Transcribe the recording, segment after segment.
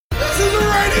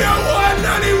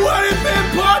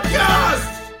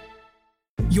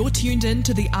tuned in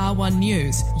to the R1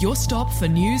 News, your stop for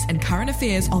news and current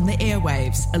affairs on the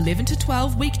airwaves, 11 to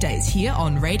 12 weekdays here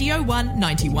on Radio 1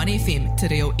 91 FM, Te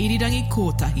Reo Irirangi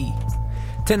Kotahi.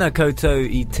 Tēnā koutou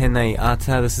I tēnei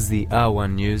ata. This is the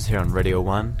R1 News here on Radio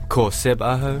 1. Ko Seb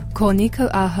Aho. Ko Nico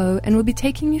Aho, and we'll be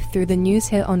taking you through the news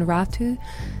here on Rātu.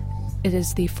 It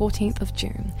is the 14th of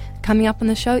June. Coming up on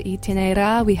the show, I tēnei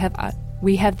rā,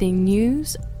 we have the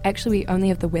news. Actually, we only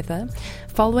have the weather.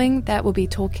 Following that, we'll be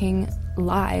talking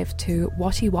live to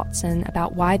Watty Watson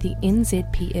about why the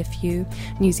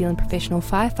NZPFU, New Zealand Professional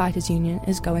Firefighters Union,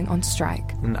 is going on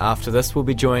strike. And after this, we'll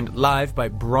be joined live by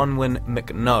Bronwyn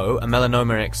McNoe, a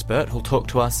melanoma expert, who'll talk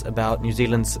to us about New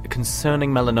Zealand's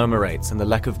concerning melanoma rates and the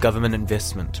lack of government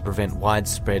investment to prevent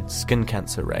widespread skin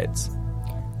cancer raids.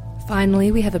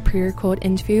 Finally, we have a pre-record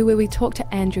interview where we talk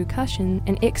to Andrew Cushion,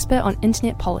 an expert on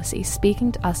internet policy,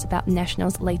 speaking to us about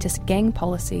National's latest gang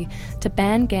policy to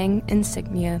ban gang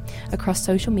insignia across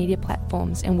social media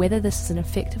platforms and whether this is an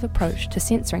effective approach to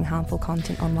censoring harmful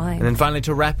content online. And then finally,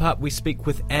 to wrap up, we speak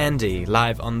with Andy,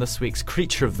 live on this week's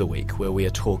Creature of the Week, where we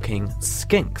are talking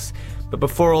skinks. But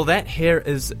before all that, here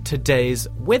is today's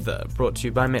weather, brought to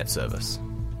you by Met Service.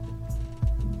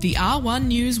 The R1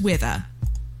 News weather.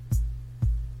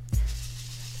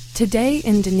 Today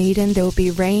in Dunedin there will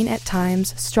be rain at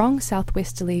times, strong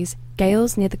southwesterlies,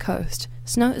 gales near the coast.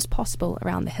 Snow is possible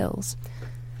around the hills.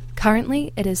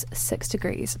 Currently it is 6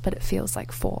 degrees, but it feels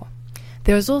like 4.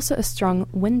 There is also a strong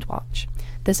wind watch.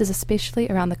 This is especially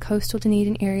around the coastal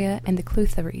Dunedin area and the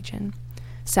Clutha region.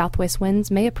 Southwest winds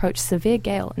may approach severe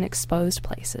gale in exposed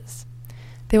places.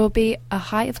 There will be a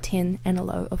high of 10 and a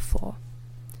low of 4.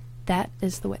 That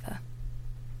is the weather.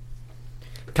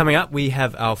 Coming up, we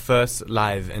have our first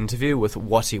live interview with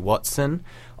Watty Watson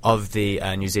of the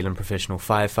New Zealand Professional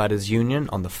Firefighters Union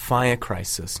on the fire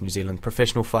crisis New Zealand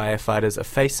professional firefighters are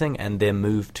facing and their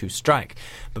move to strike.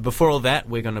 But before all that,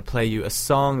 we're going to play you a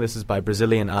song. This is by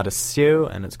Brazilian artist Seu,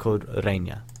 and it's called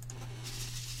Rainha.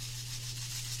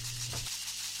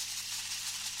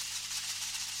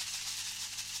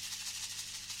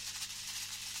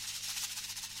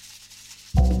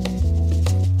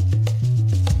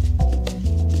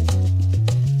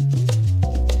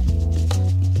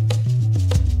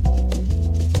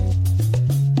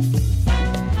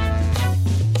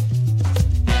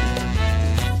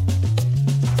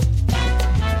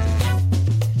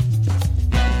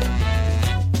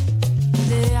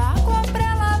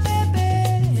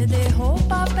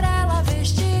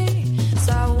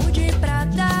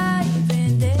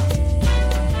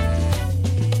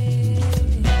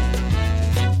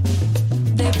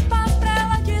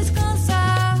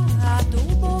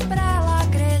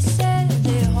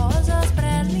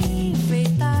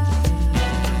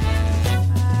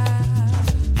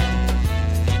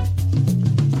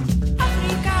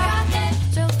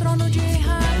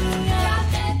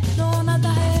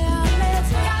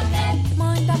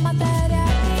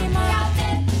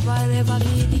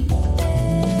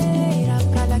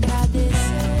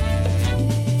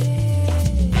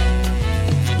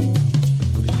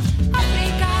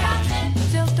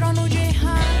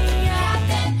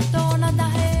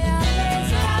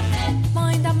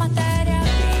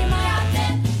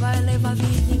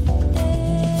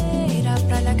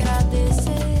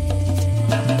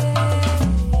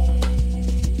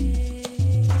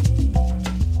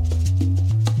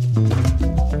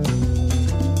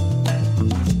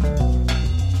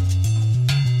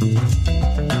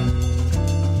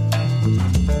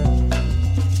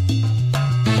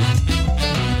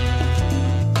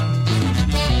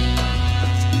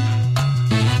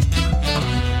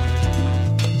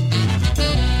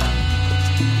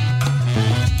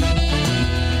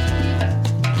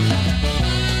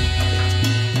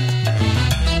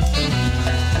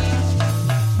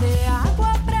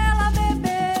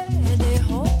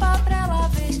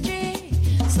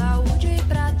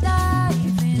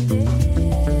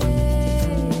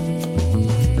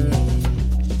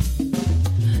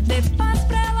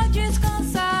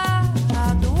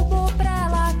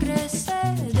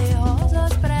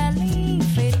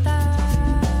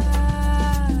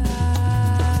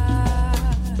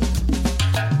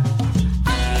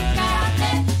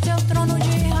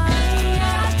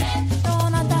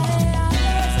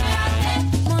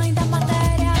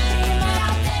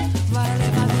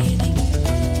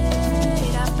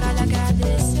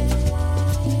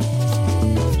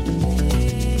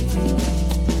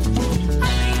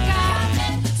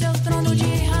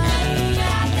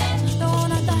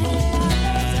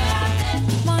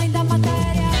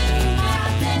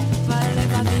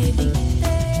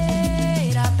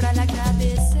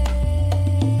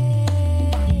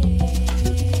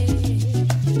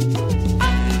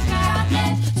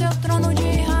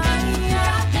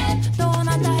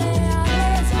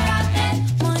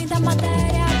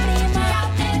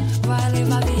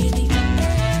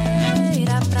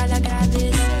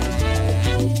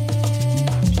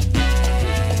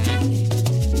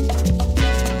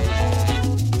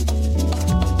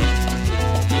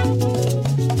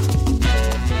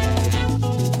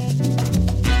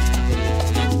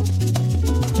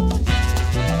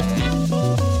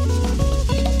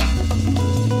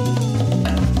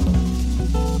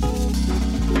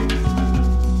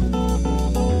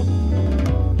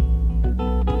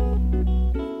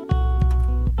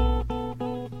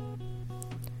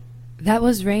 That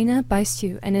was Raina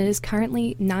Baistu, and it is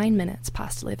currently 9 minutes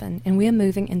past 11, and we are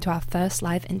moving into our first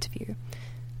live interview.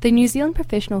 The New Zealand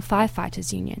Professional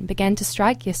Firefighters Union began to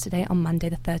strike yesterday on Monday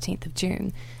the 13th of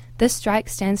June. This strike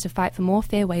stands to fight for more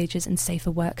fair wages and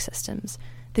safer work systems.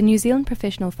 The New Zealand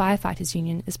Professional Firefighters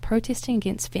Union is protesting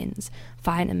against FENZ,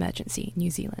 Fire and Emergency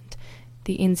New Zealand.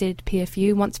 The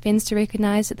NZPFU wants FENZ to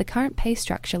recognise that the current pay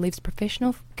structure leaves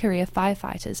professional career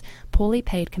firefighters poorly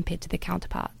paid compared to their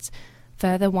counterparts,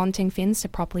 further wanting FENZ to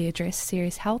properly address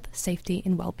serious health, safety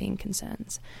and wellbeing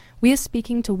concerns. We are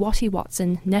speaking to Watty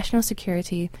Watson, National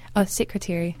Secretary for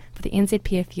the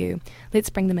NZPFU. Let's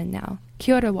bring them in now.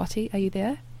 Kia ora, Watty, are you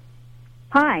there?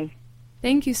 Hi.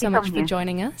 Thank you so much for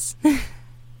joining us.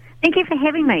 Thank you for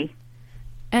having me.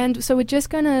 And so we're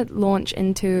just going to launch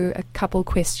into a couple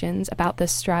questions about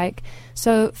this strike.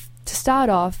 So to start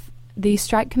off, the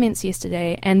strike commenced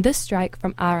yesterday, and this strike,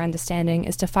 from our understanding,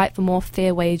 is to fight for more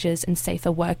fair wages and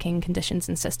safer working conditions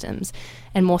and systems,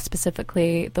 and more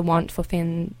specifically, the want for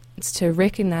FENZ to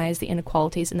recognise the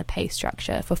inequalities in the pay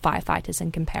structure for firefighters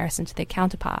in comparison to their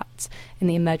counterparts in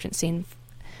the emergency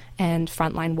and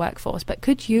frontline workforce. But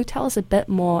could you tell us a bit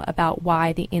more about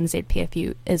why the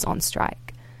NZPFU is on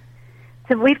strike?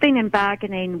 So we've been in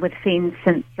bargaining with FENZ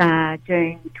since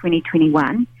June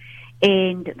 2021,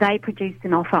 and they produced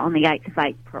an offer on the 8th of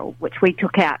April, which we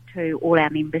took out to all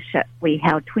our membership. We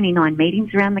held 29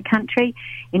 meetings around the country,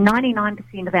 and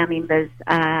 99% of our members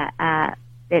at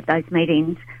those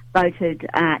meetings voted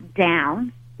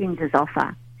down FENZ's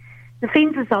offer. The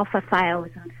FENZ's offer fails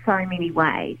in so many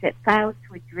ways. It fails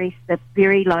to address the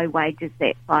very low wages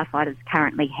that firefighters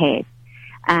currently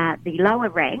have. The lower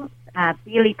ranks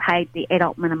barely paid the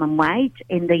adult minimum wage,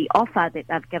 and the offer that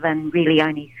they've given really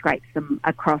only scrapes them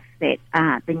across that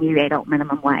the new adult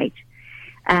minimum wage.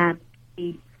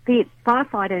 The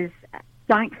firefighters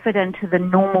don't fit into the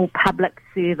normal public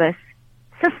service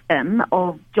system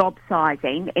of job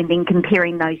sizing and then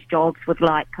comparing those jobs with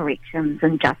like corrections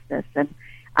and justice and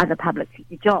other public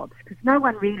sector jobs, because no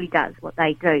one really does what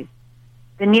they do.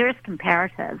 The nearest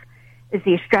comparative is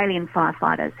the Australian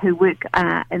firefighters, who work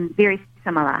in very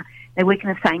similar. They work in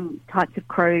the same types of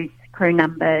crew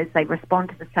numbers. They respond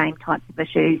to the same types of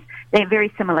issues. They have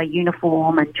very similar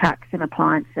uniform and trucks and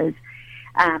appliances,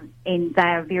 and they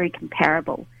are very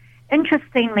comparable.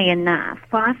 Interestingly enough,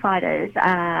 firefighters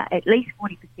are at least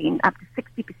 40%, up to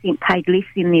 60% paid less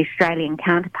than the Australian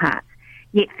counterparts.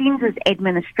 Yet FENZ's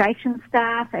administration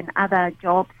staff and other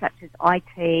jobs such as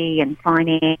IT and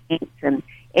finance and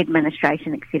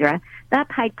administration, etc., they're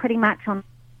paid pretty much on,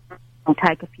 I'll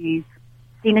take a few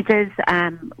percentages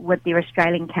with their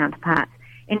Australian counterparts.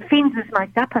 In FENZ's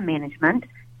most upper management,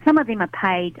 some of them are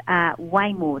paid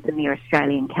way more than their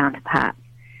Australian counterparts.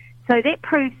 So that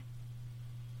proves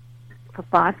for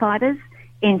firefighters,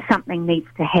 and something needs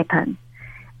to happen.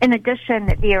 In addition,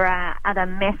 there are other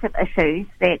massive issues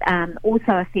that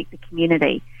also affect the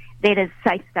community. That is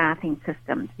safe staffing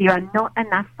systems. There are not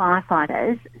enough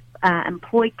firefighters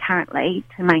employed currently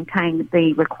to maintain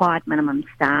the required minimum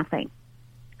staffing.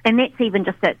 And that's even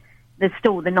just at the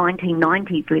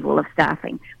 1990s level of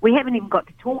staffing. We haven't even got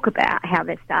to talk about how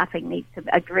that staffing needs to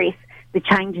address the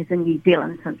changes in New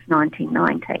Zealand since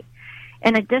 1990.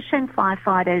 In addition,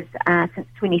 firefighters since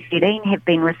 2013 have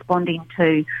been responding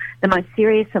to the most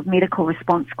serious of medical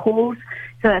response calls.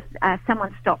 So if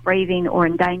someone's stopped breathing or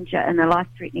in danger in a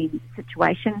life-threatening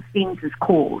situation, FENZ is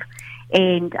called.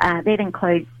 And that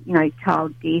includes,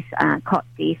 child death, cot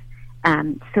death,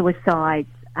 suicides,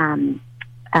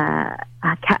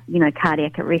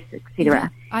 cardiac arrest,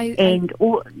 etc. FENZ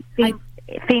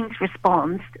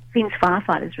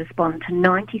firefighters respond to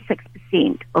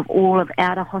 96% of all of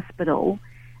out-of-hospital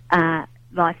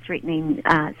life-threatening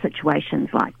situations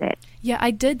like that. Yeah,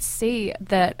 I did see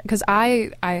that, because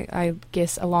I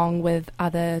guess along with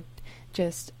other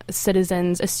just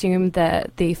citizens assume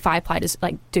that the firefighters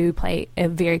do play a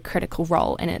very critical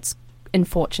role, and it's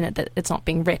unfortunate that it's not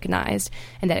being recognised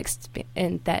in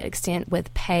that extent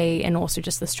with pay and also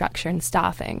just the structure and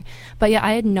staffing. But yeah,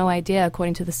 I had no idea,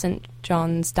 according to the St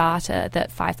John's data, that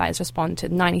firefighters respond to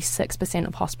 96%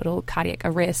 of hospital cardiac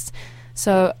arrests.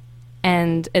 So,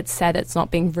 and it's said it's not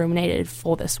being remunerated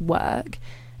for this work.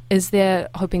 Is there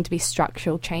hoping to be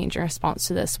structural change in response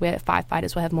to this, where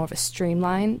firefighters will have more of a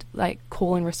streamlined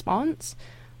call and response?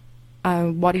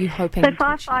 What are you hoping? So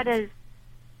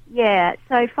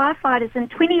firefighters in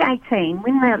 2018,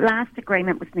 when the last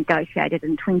agreement was negotiated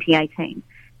in 2018,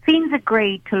 FENZ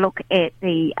agreed to look at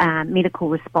the medical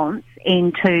response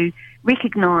and to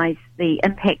recognise the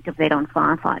impact of that on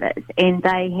firefighters, and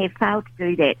they have failed to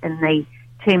do that in the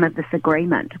term of this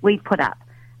agreement. We put up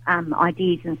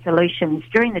ideas and solutions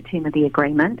during the term of the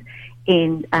agreement,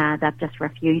 and they've just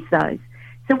refused those.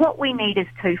 So what we need is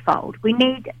twofold. We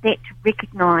need that to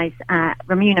recognise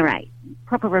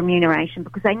proper remuneration,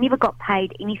 because they never got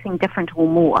paid anything different or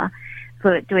more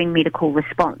for doing medical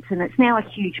response, and it's now a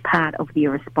huge part of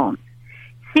their response.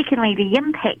 Secondly, the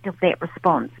impact of that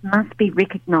response must be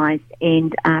recognised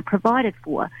and provided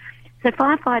for. So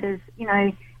firefighters,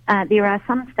 there are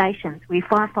some stations where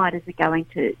firefighters are going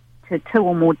to 2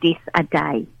 or more deaths a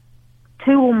day.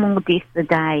 2 or more deaths a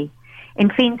day.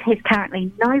 And FENZ has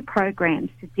currently no programs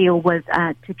to deal with,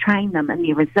 to train them in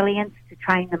their resilience, to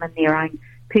train them in their own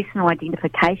personal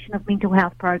identification of mental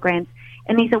health programs.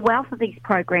 And there's a wealth of these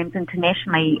programs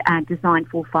internationally designed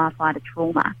for firefighter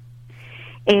trauma.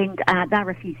 And they're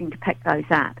refusing to pick those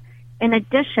up. In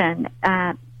addition,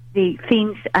 the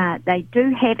FENZ, they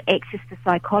do have access to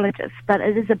psychologists, but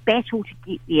it is a battle to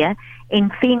get there.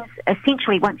 And FENZ,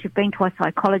 essentially, once you've been to a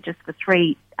psychologist for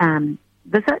 3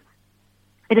 visits,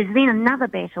 it is then another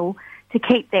battle to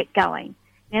keep that going.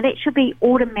 Now, that should be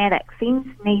automatic. FENZ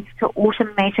needs to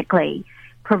automatically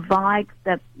provide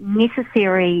the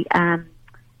necessary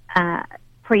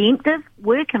preemptive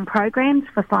work and programs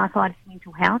for firefighters'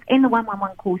 mental health, and the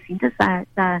 111 call centres.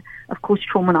 They're of course,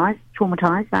 traumatised.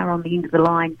 They're on the end of the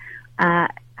line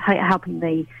helping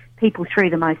the people through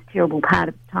the most terrible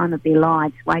time of their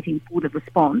lives, waiting for the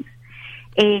response.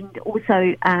 And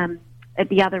also, at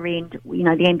the other end,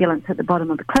 the ambulance at the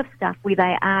bottom of the cliff stuff, where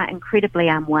they are incredibly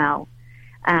unwell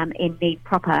and need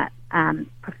proper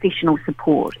professional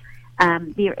support.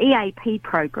 Their EAP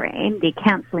program, their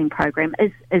counselling program,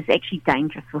 is actually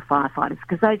dangerous for firefighters,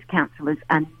 because those counsellors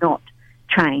are not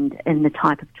trained in the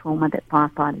type of trauma that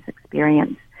firefighters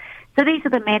experience. So these are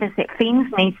the matters that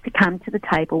FENZ needs to come to the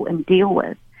table and deal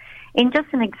with. And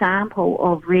just an example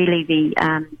of really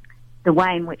the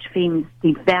way in which FENZ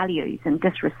devalues and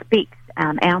disrespects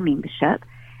our membership,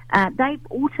 they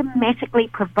automatically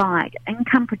provide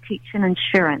income protection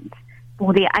insurance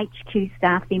for their HQ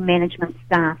staff, their management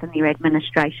staff and their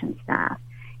administration staff.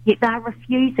 Yet they're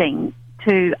refusing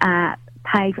to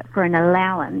pay for an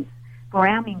allowance for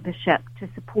our membership to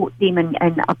support them in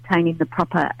obtaining the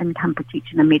proper income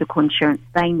protection and medical insurance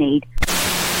they need.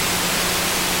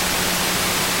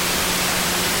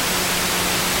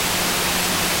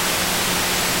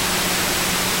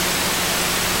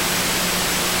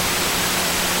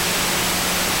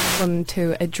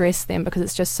 To address them, because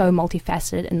it's just so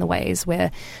multifaceted in the ways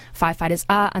where firefighters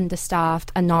are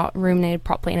understaffed, are not ruminated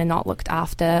properly and are not looked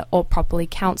after or properly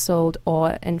counselled,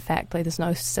 or in fact there's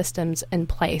no systems in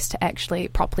place to actually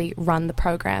properly run the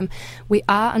program. We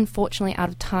are unfortunately out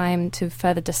of time to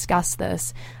further discuss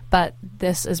this, but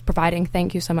this is providing,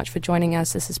 thank you so much for joining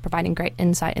us, this is providing great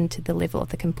insight into the level of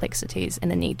the complexities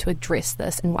and the need to address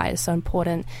this and why it's so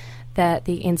important that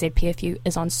the NZPFU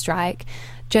is on strike.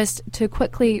 Just to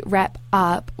quickly wrap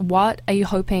up, what are you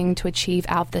hoping to achieve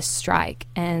out of this strike?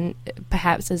 And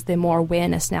perhaps is there more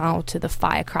awareness now to the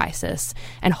fire crisis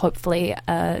and hopefully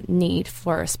a need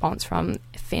for a response from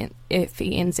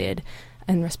FENZ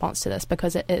in response to this,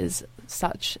 because it is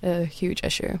such a huge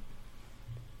issue?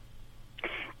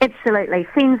 Absolutely.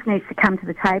 FENZ needs to come to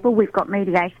the table. We've got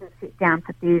mediation set down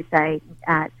for Thursday.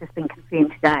 It's just been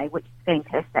confirmed today, which is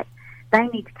fantastic. They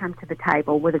need to come to the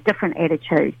table with a different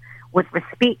attitude, with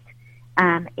respect,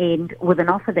 and with an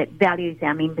offer that values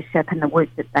our membership and the work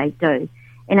that they do.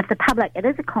 And if the public, it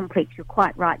is a complex, you're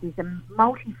quite right, there's a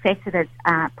multifaceted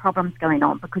problems going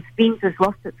on, because FENZ has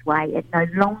lost its way. It no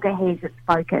longer has its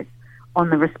focus on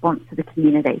the response to the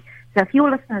community. So if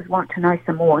your listeners want to know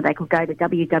some more, they could go to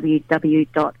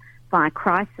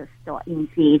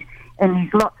www.firecrisis.nz, and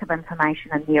there's lots of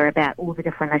information in there about all the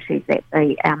different issues that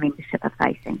our membership are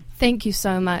facing. Thank you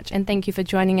so much, and thank you for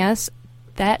joining us.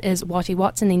 That is Watty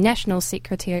Watson, the National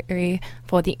Secretary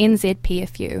for the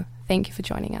NZPFU. Thank you for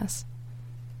joining us.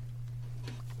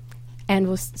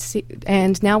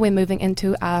 And now we're moving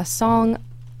into our song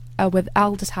with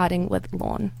Aldous Harding with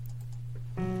Lawn.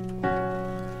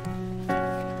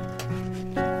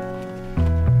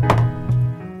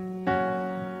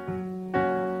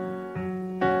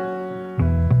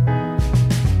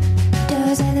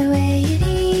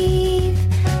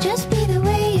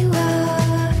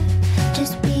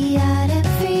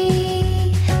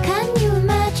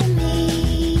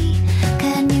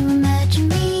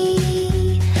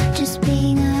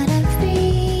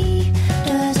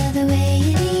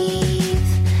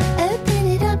 Open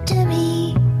it up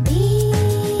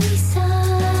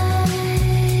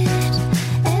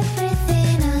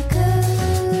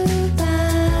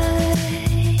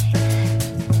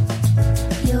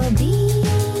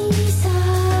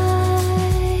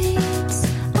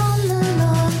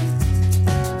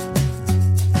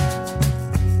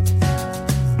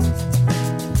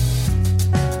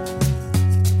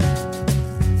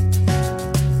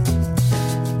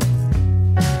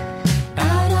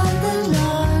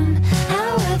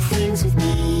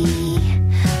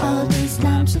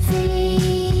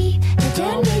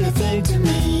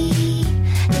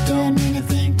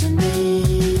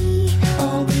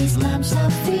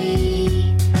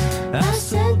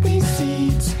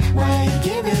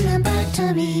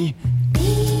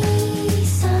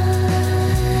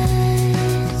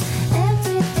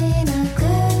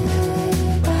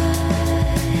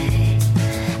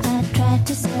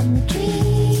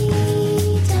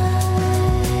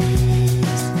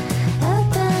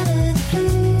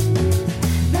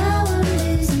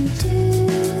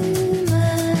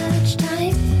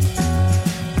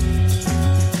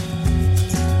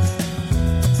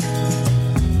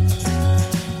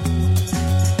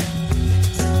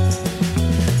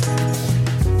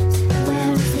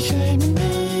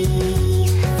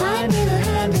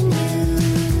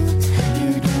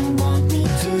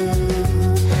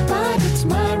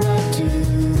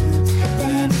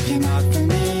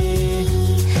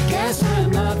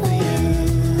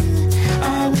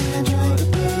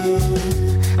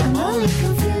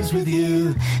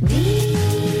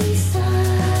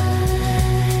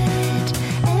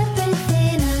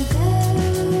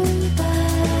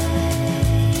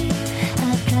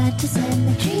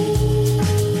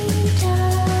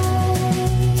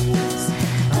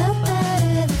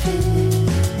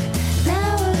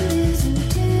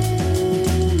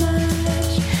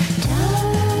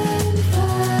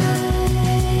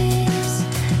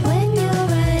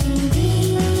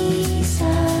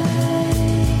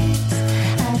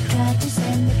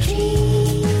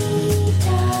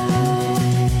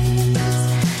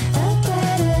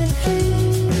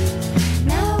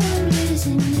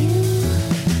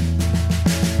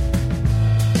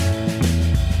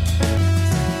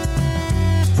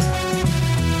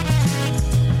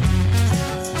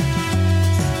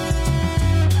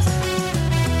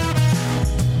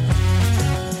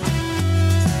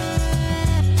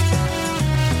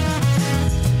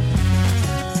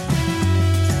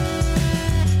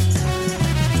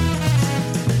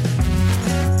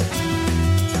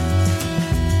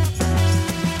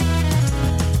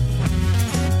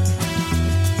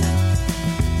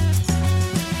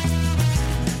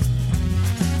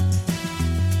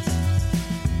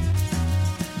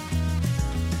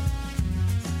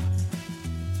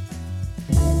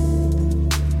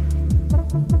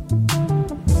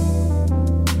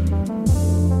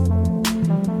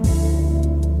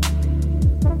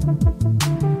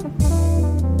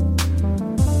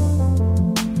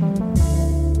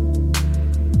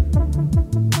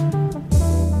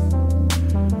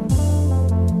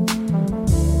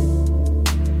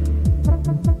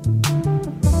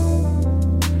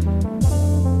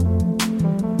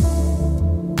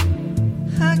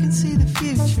see the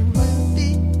future will be.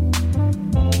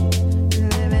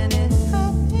 Living it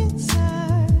up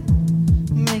inside,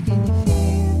 making you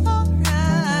feel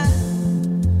alright.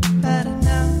 But I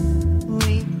know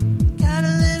we got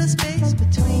a little space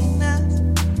between us.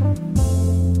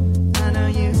 I know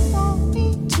you want me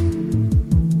to,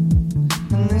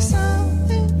 and there's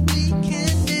something we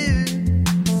can do.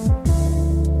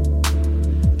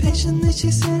 Patiently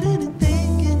she's sitting and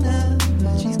thinking of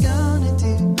what she's gonna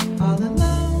do all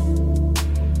alone.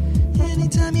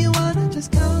 Anytime you wanna,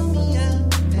 just call me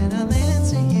up and I'll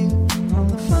answer you on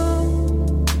the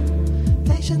phone.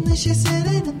 Patiently she's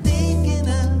sitting and thinking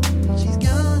of what she's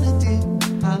gonna do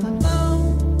all alone.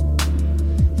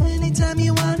 Anytime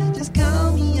you wanna, just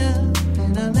call me up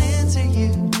and I'll answer you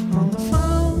on the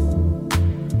phone.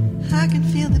 I can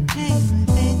feel the pain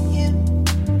within you.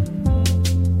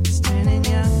 It's turning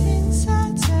your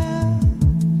insides out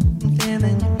and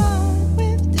filling your heart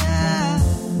with doubt.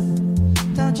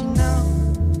 Don't you know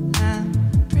I'm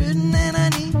prudent and I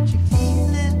need you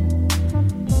feeling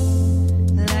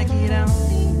like you don't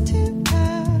need to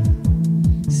pout.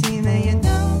 See that you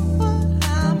know what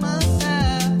I'm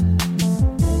about.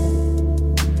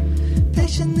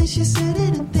 Patiently she's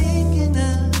sitting and thinking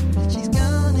of what she's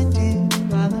gonna do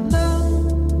all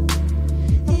alone.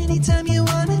 Anytime you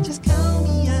wanna, just call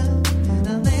me up and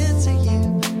I'll answer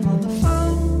you on the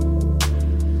phone.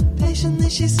 Patiently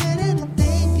she's sitting and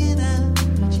thinking of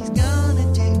what she's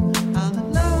gonna do all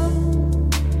alone.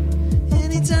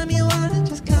 Anytime you wanna,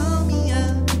 just call me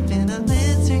up and I'll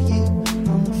answer you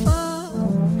on the phone.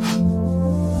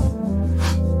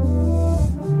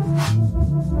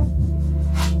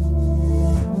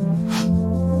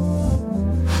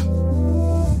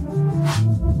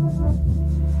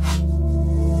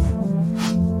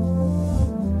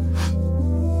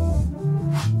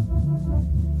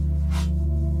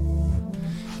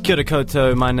 Kia ora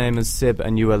koutou, my name is Seb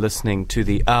and you are listening to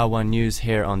the R1 News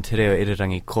here on Te Reo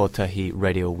Irirangi Kotahi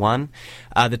Radio 1.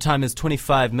 The time is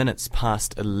 25 minutes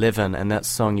past 11 and that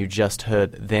song you just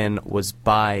heard then was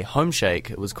by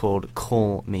Homeshake. It was called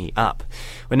Call Me Up.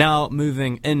 We're now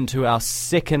moving into our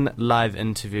second live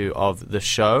interview of the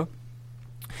show.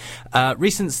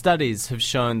 Recent studies have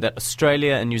shown that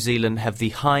Australia and New Zealand have the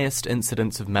highest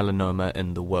incidence of melanoma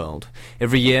in the world.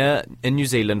 Every year in New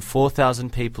Zealand,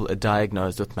 4,000 people are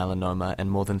diagnosed with melanoma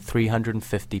and more than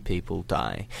 350 people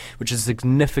die, which is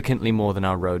significantly more than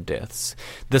our road deaths.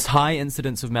 This high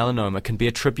incidence of melanoma can be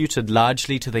attributed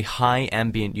largely to the high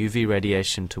ambient UV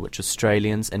radiation to which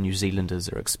Australians and New Zealanders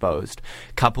are exposed,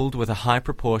 coupled with a high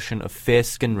proportion of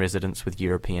fair-skinned residents with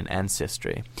European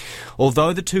ancestry.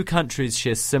 Although the two countries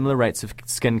share similar rates of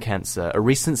skin cancer, a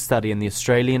recent study in the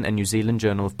Australian and New Zealand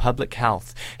Journal of Public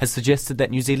Health has suggested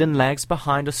that New Zealand lags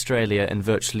behind Australia in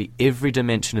virtually every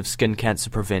dimension of skin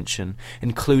cancer prevention,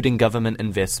 including government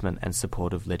investment and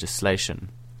supportive legislation.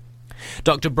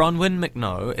 Dr. Bronwyn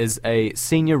McNoe is a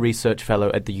senior research fellow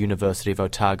at the University of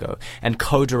Otago and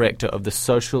co-director of the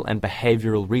Social and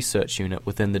Behavioural Research Unit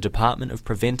within the Department of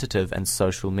Preventative and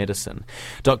Social Medicine.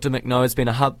 Dr. McNoe has been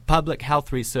a public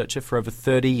health researcher for over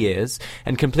 30 years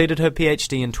and completed her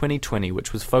PhD in 2020,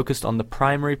 which was focused on the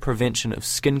primary prevention of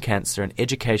skin cancer in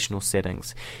educational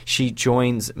settings. She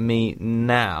joins me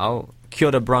now. Kia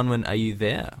ora, Bronwyn, are you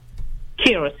there?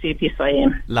 Kia ora, Seb, yes I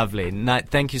am. Lovely.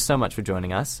 Thank you so much for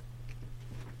joining us.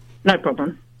 No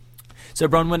problem. So,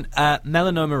 Bronwyn,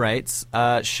 melanoma rates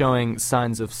are showing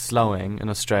signs of slowing in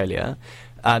Australia.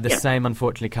 The same,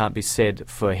 unfortunately, can't be said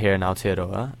for here in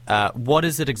Aotearoa. What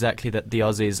is it exactly that the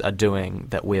Aussies are doing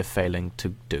that we're failing to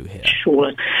do here?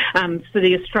 Sure. So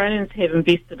the Australians have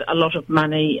invested a lot of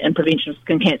money in prevention of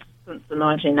skin cancer since the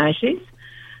 1980s.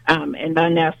 And they're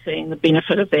now seeing the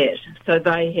benefit of that. So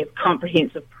they have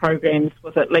comprehensive programs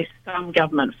with at least some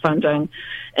government funding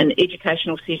in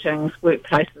educational settings,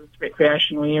 workplaces,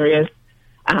 recreational areas.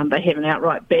 They have an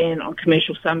outright ban on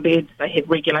commercial sunbeds. They have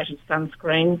regulated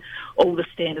sunscreen. All the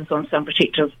standards on sun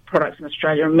protective products in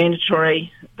Australia are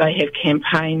mandatory. They have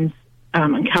campaigns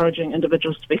encouraging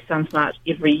individuals to be sun smart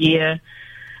every year.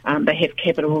 They have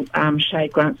capital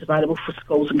shade grants available for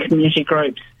schools and community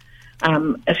groups.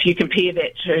 If you compare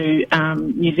that to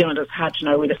New Zealand, it's hard to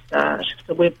know where to start.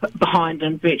 So we're behind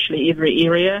in virtually every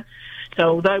area. So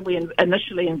although we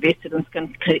initially invested in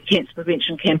skin cancer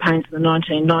prevention campaigns in the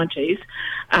 1990s,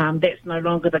 that's no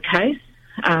longer the case.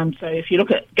 So if you look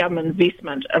at government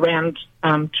investment around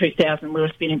 2000, we were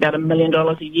spending about $1 million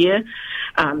a year.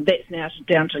 That's now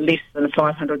down to less than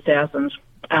 500,000.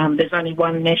 There's only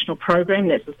one national program,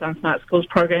 that's the Sun Smart Schools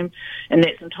program, and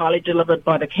that's entirely delivered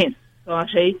by the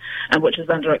Society, which is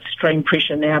under extreme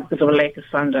pressure now because of a lack of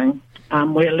funding.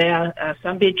 We allow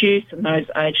sunbed use in those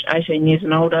aged 18 years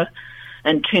and older.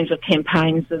 In terms of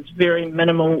campaigns, there's very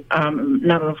minimal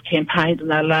number of campaigns, and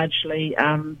they're largely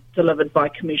delivered by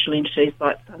commercial entities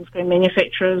like sunscreen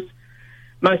manufacturers.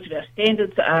 Most of our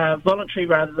standards are voluntary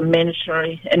rather than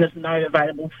mandatory, and there's no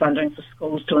available funding for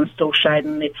schools to install shade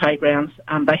in their playgrounds.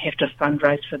 They have to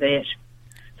fundraise for that.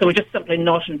 So we're just simply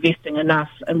not investing enough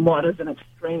in what is an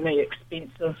extremely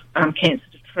expensive cancer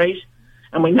to treat.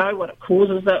 And we know what it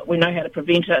causes it, we know how to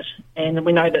prevent it, and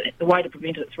we know that the way to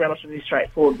prevent it is relatively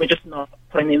straightforward. We're just not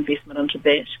putting the investment into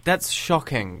that. That's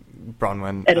shocking,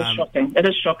 Bronwyn. It is shocking. It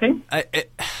is shocking.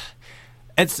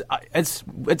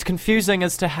 It's confusing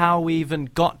as to how we even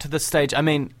got to this stage. I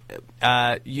mean,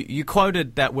 you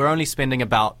quoted that we're only spending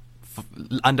about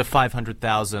under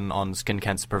 500,000 on skin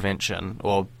cancer prevention,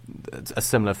 or a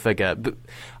similar figure. But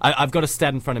I've got a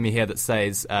stat in front of me here that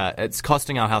says it's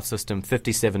costing our health system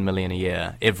 $57 million a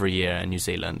year, every year in New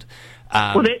Zealand.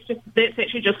 Well, that's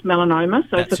actually just melanoma.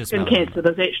 So for skin cancer,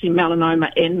 there's actually melanoma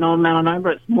and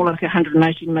non-melanoma. It's more like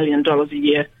 $180 million a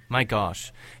year. My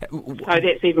gosh. So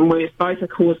that's even worse. Both are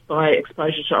caused by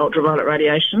exposure to ultraviolet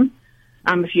radiation.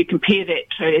 If you compare that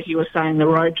to, as you were saying, the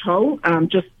road toll,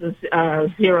 just the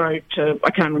zero to,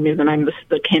 I can't remember the name of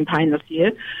the campaign this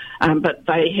year, but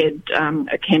they had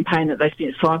a campaign that they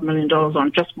spent $5 million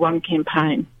on, just one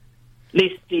campaign.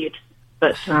 Less deaths,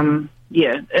 but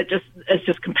it's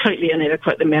just completely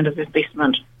inadequate, the amount of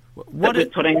investment that we're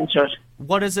putting into it.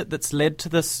 What is it that's led to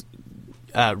this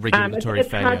regulatory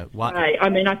failure? I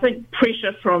mean, I think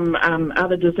pressure from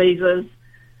other diseases,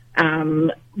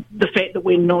 the fact that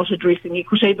we're not addressing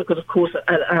equity, because of course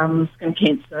skin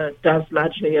cancer does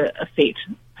largely affect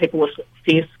people with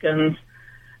fair skins.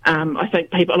 I think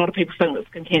a lot of people think that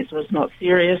skin cancer is not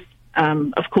serious.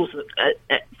 Of course,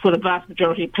 for the vast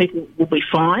majority of people will be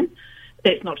fine.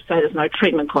 That's not to say there's no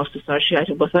treatment cost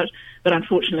associated with it, but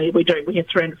unfortunately we do. We have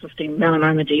 350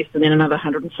 melanoma deaths and then another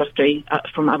 150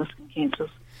 from other skin cancers.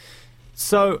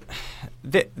 So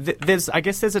there's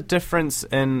a difference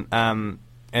in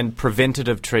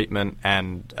preventative treatment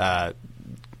and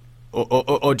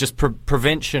or just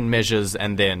prevention measures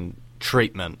and then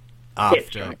treatment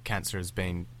after cancer has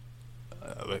been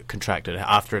contracted,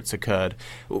 after it's occurred.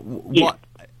 What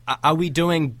are we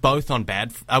doing both on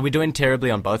bad? Are we doing terribly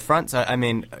on both fronts? I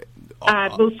mean, I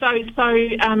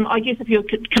guess if you're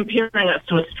comparing it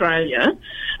to Australia,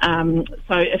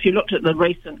 so if you looked at the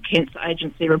recent Cancer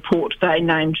Agency report, they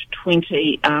named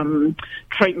 20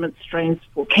 treatment streams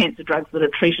for cancer drugs that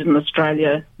are treated in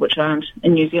Australia, which aren't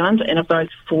in New Zealand, and of those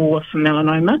 4 for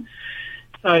melanoma.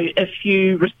 So if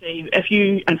you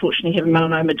unfortunately have a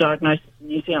melanoma diagnosis in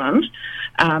New Zealand,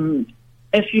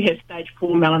 if you have stage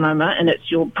 4 melanoma and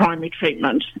it's your primary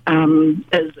treatment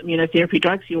is immunotherapy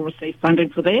drugs, you'll receive funding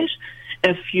for that.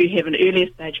 If you have an earlier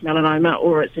stage melanoma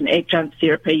or it's an adjunct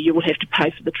therapy, you will have to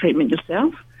pay for the treatment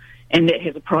yourself, and that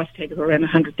has a price tag of around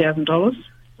 $100,000.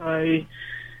 So,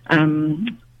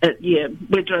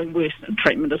 we're doing worse in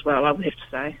treatment as well, I would have to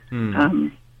say.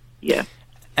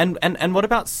 And what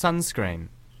about sunscreen?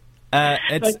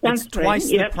 It's twice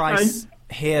the price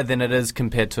here than it is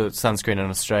compared to sunscreen in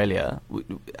Australia.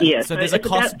 So there's a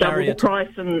cost barrier. It's about double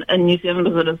the price in New Zealand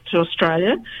as it is to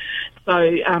Australia. So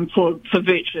for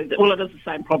virtually, it is the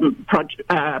same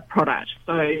product.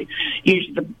 So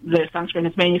usually the sunscreen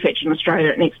is manufactured in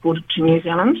Australia and exported to New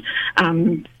Zealand.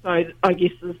 So I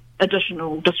guess there's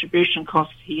additional distribution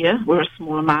costs here. We're a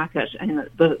smaller market and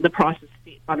the price is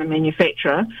set by the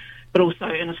manufacturer. But also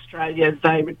in Australia,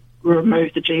 they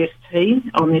remove the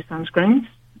GST on their sunscreens,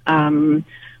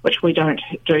 which we don't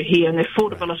do here. And the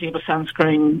affordability of a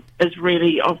sunscreen is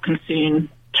really of concern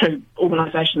to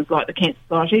organisations like the Cancer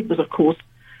Society, because, of course,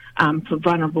 for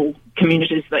vulnerable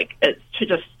communities, it's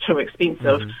just too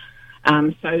expensive.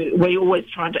 So we're always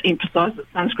trying to emphasise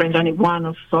that sunscreen is only one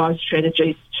of 5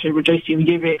 strategies to reduce your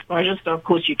UV exposure. So, of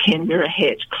course, you can wear a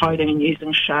hat, clothing and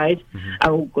using shade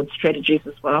are all good strategies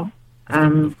as well.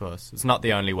 Of course. It's not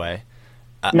the only way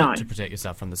to protect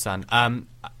yourself from the sun.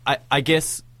 I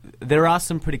guess there are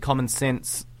some pretty common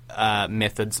sense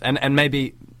methods, and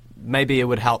maybe it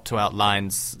would help to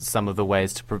outline some of the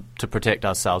ways to protect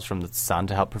ourselves from the sun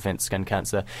to help prevent skin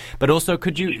cancer. But also,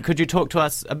 could you talk to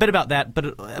us a bit about that,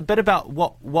 but a bit about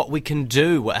what we can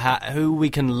do, who we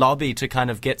can lobby to kind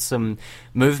of get some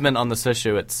movement on this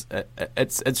issue?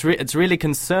 It's really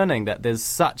concerning that there's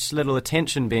such little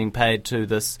attention being paid to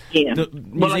this. New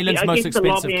Zealand's most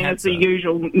expensive cancer. Is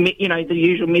the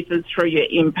usual methods through your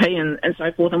MP and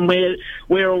so forth, and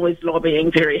we're always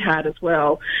lobbying very hard as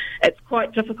well. It's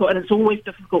quite difficult. And it's always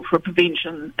difficult for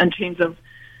prevention in terms of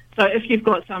So if you've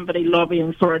got somebody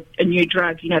lobbying for a new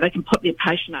drug, you know, they can put their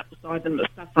patient up beside them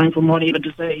that's suffering from whatever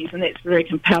disease, and that's very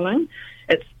compelling.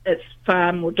 It's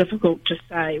far more difficult to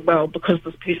say, well, because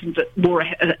this person wore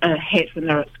a hat when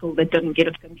they were at school, they didn't get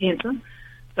a skin cancer.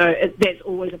 So that's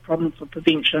always a problem for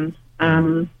prevention.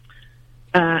 In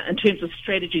terms of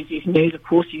strategies you can use, of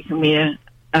course, you can wear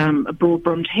a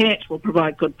broad-brimmed hat will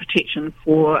provide good protection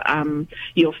for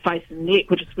your face and neck,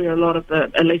 which is where a lot of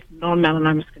the, at least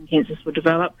non-melanoma skin cancers will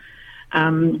develop.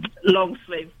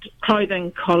 Long-sleeved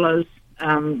clothing, collars,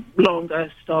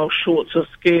 longer style shorts or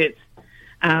skirts,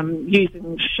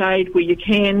 using shade where you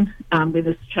can, where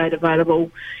there's shade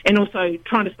available, and also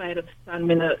trying to stay out of the sun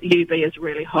when the UV is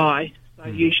really high, so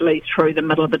usually through the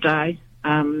middle of the day.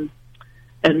 In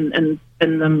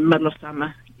the middle of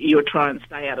summer, you would try and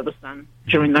stay out of the sun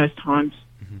during those times.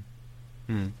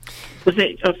 Was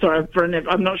that? Oh, sorry,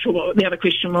 I'm not sure what the other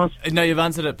question was. No, you've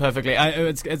answered it perfectly.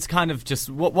 It's kind of just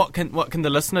what can the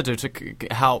listener do to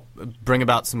help bring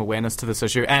about some awareness to this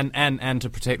issue and to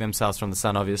protect themselves from the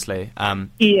sun, obviously.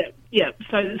 Yeah.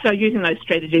 So using those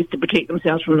strategies to protect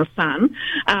themselves from the sun,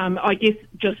 I guess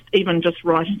just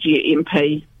writing to your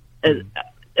MP. I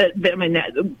mean,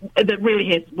 that really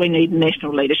has. We need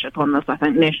national leadership on this. I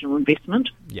think national investment.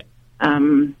 Yeah.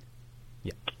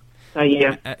 So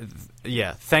yeah.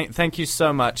 Thank you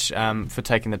so much for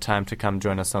taking the time to come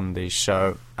join us on the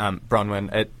show,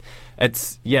 Bronwyn.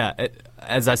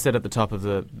 As I said at the top of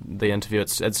the interview,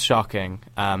 it's shocking.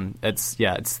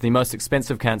 It's the most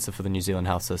expensive cancer for the New Zealand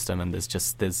health system, and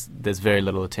there's very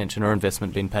little attention or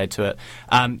investment being paid to it.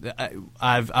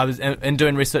 I was in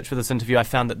doing research for this interview. I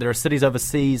found that there are cities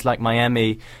overseas, like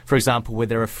Miami, for example, where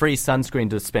there are free sunscreen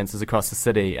dispensers across the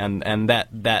city, and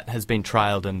that has been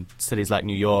trialled in cities like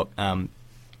New York.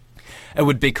 It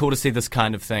would be cool to see this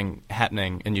kind of thing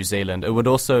happening in New Zealand. It would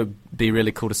also be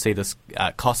really cool to see this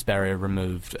cost barrier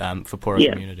removed for poorer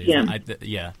communities.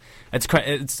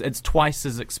 It's twice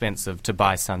as expensive to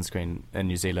buy sunscreen in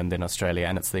New Zealand than Australia,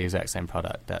 and it's the exact same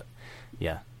product.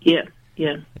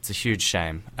 It's a huge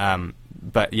shame.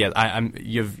 But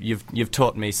you've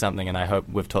taught me something, and I hope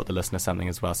we've taught the listener something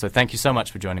as well. So thank you so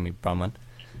much for joining me, Bronwyn.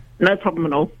 No problem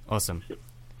at all. Awesome.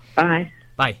 Bye.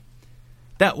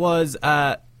 That was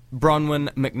Bronwyn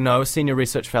McNoe, Senior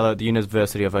Research Fellow at the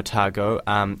University of Otago,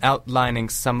 outlining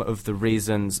some of the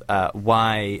reasons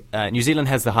why New Zealand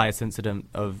has the highest incidence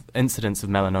of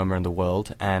melanoma in the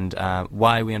world, and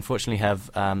why we unfortunately have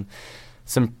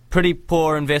some pretty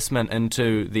poor investment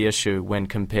into the issue when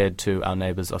compared to our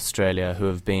neighbours Australia, who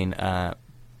have been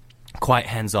quite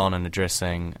hands-on in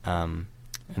addressing a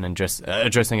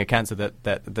cancer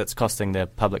that's costing their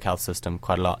public health system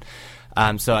quite a lot.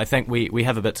 So I think we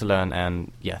have a bit to learn,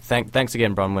 and thanks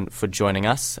again, Bronwyn, for joining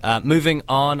us. Moving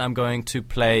on, I'm going to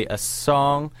play a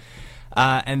song,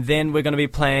 and then we're going to be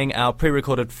playing our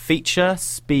pre-recorded feature,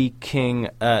 speaking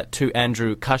to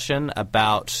Andrew Cushion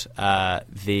about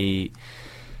the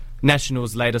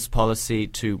National's latest policy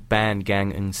to ban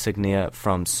gang insignia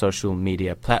from social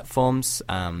media platforms,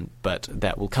 but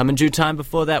that will come in due time.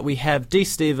 Before that, we have Dee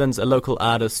Stevens, a local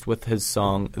artist, with his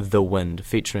song The Wind,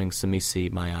 featuring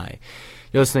Samisi My Eye.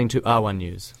 You're listening to R1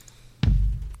 News.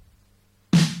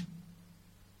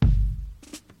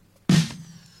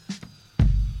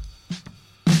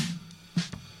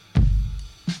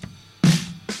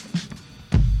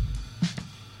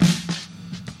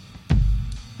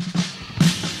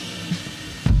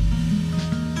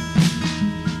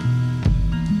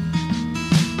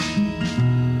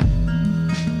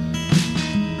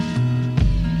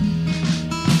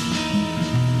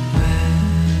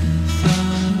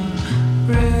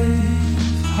 Brave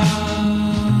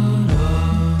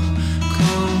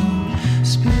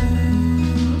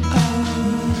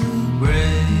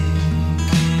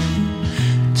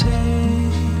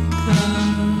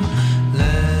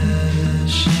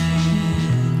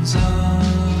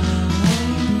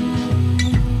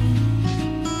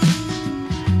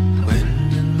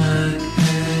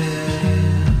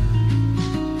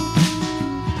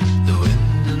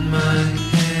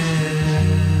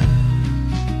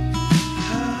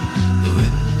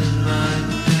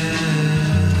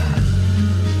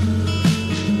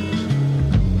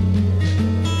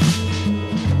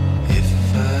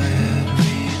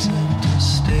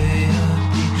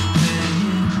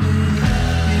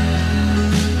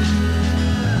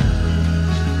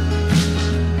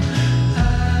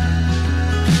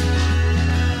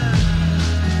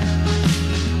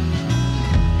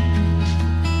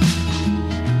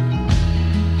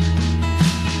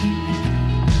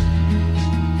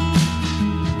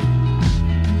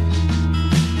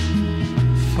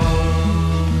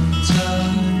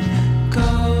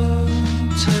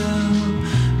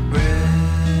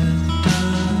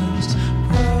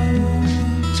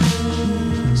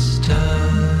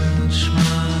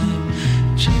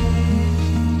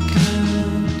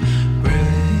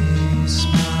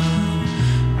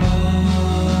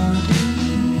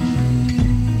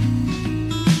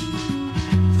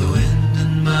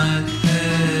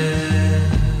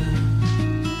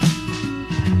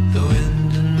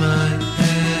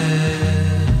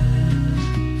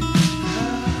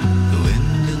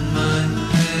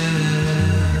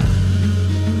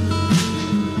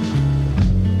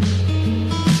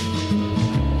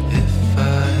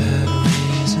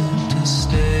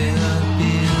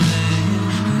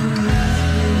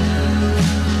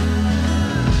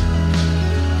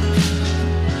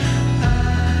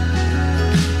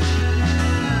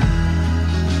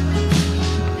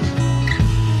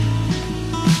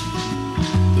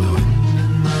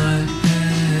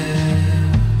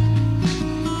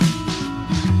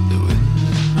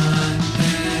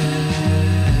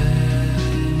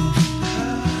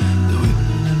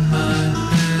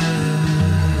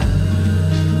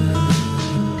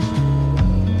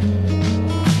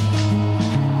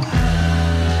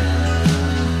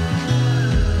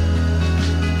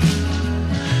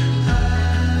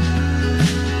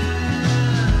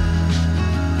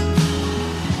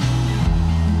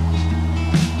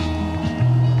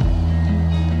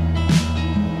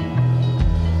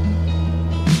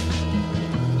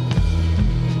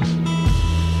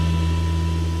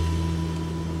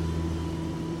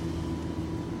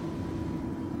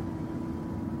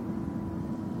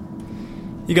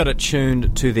You got it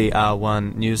tuned to the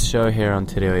R1 news show here on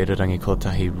Te Reo Irirangi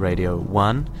Kotahi Radio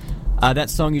 1. That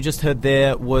song you just heard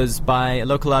there was by a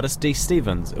local artist, D.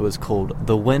 Stevens. It was called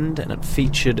The Wind, and it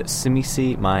featured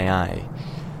Simisi Mai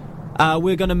Ai.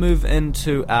 We're going to move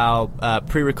into our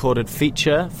pre-recorded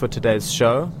feature for today's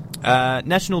show.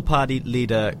 National Party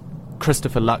leader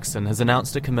Christopher Luxon has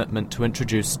announced a commitment to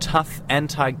introduce tough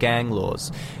anti-gang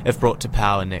laws if brought to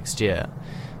power next year.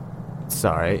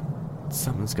 Sorry,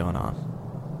 something's going on.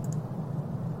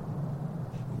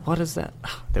 What is that?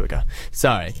 Oh, there we go.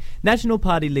 Sorry. National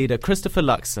Party leader Christopher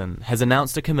Luxon has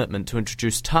announced a commitment to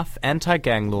introduce tough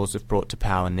anti-gang laws if brought to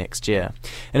power next year.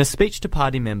 In a speech to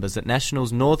party members at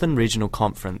National's Northern Regional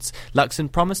Conference,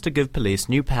 Luxon promised to give police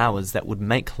new powers that would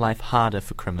make life harder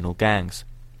for criminal gangs.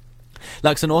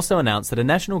 Luxon also announced that a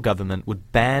national government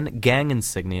would ban gang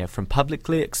insignia from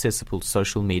publicly accessible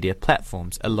social media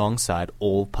platforms alongside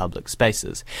all public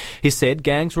spaces. He said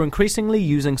gangs were increasingly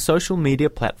using social media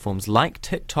platforms like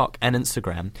TikTok and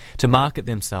Instagram to market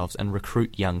themselves and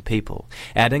recruit young people,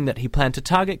 adding that he planned to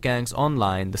target gangs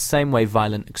online the same way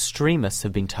violent extremists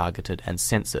have been targeted and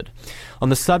censored. On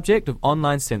the subject of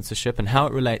online censorship and how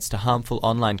it relates to harmful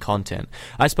online content,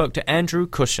 I spoke to Andrew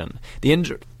Cushion,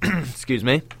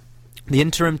 the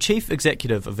interim chief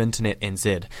executive of Internet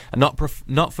NZ, a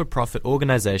not-for-profit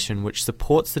organisation which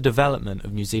supports the development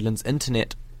of New Zealand's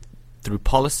internet through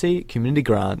policy, community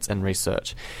grants and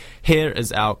research. Here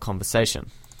is our conversation.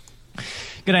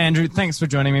 G'day, Andrew. Thanks for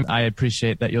joining me. I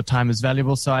appreciate that your time is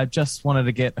valuable, so I just wanted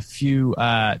to get a few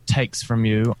takes from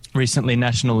you. Recently,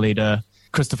 National leader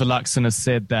Christopher Luxon has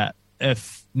said that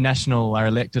if National are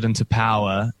elected into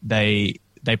power, they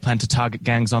plan to target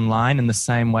gangs online in the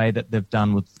same way that they've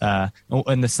done with, or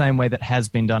in the same way that has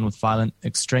been done with violent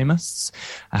extremists,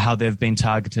 how they've been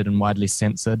targeted and widely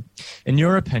censored. In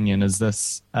your opinion, is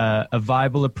this a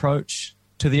viable approach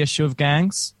to the issue of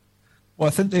gangs? Well,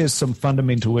 I think there's some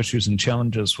fundamental issues and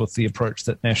challenges with the approach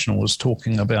that National was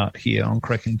talking about here on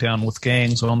cracking down with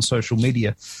gangs on social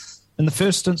media. In the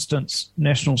first instance,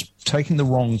 National's taking the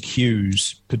wrong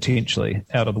cues, potentially,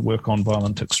 out of the work on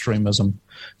violent extremism.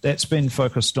 That's been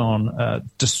focused on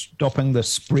stopping the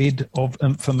spread of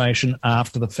information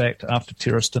after the fact, after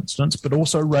terrorist incidents, but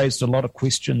also raised a lot of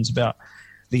questions about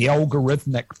the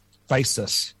algorithmic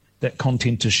basis that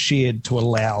content is shared to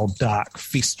allow dark,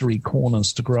 festery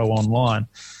corners to grow online.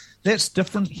 That's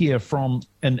different here from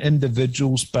an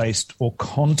individuals-based or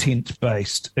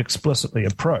content-based explicitly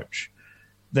approach.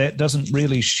 That doesn't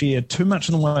really share too much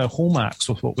in the way of hallmarks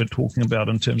with what we're talking about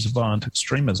in terms of violent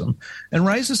extremism, and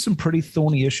raises some pretty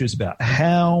thorny issues about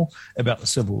the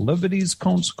civil liberties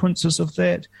consequences of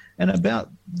that, and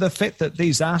about the fact that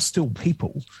these are still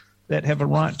people that have a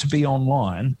right to be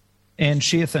online and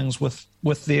share things with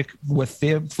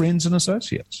their friends and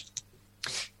associates.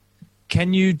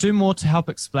 Can you do more to help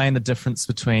explain the difference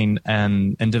between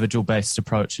an individual-based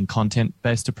approach and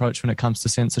content-based approach when it comes to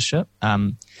censorship?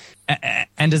 And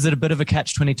is it a bit of a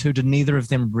catch-22? Did neither of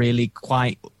them really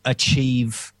quite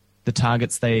achieve the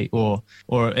targets or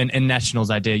in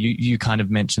National's idea, you kind of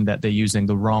mentioned that they're using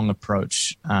the wrong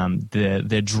approach.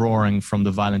 They're drawing from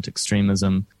the violent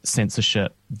extremism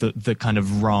censorship, the kind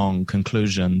of wrong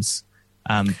conclusions.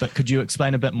 But could you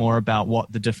explain a bit more about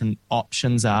what the different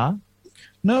options are?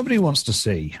 Nobody wants to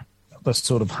see this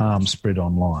sort of harm spread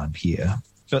online here,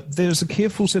 but there's a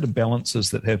careful set of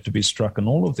balances that have to be struck in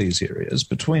all of these areas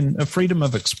between a freedom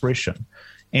of expression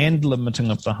and limiting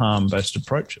of the harm-based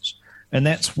approaches. And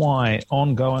that's why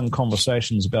ongoing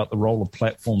conversations about the role of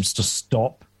platforms to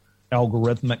stop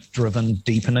algorithmic-driven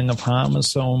deepening of harm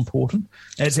is so important.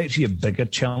 It's actually a bigger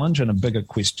challenge and a bigger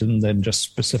question than just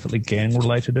specifically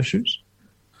gang-related issues.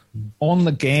 On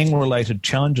the gang-related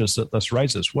challenges that this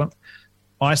raises,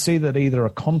 I see that either a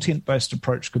content-based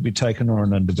approach could be taken or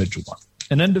an individual one.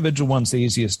 An individual one's the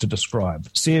easiest to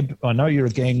describe. Seb, I know you're a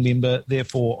gang member,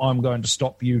 therefore I'm going to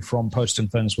stop you from posting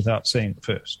things without seeing it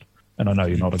first. And I know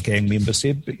you're not a gang member,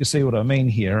 Seb, but you see what I mean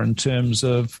here in terms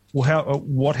of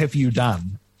what have you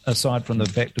done, aside from the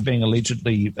fact of being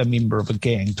allegedly a member of a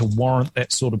gang, to warrant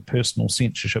that sort of personal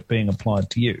censorship being applied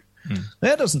to you.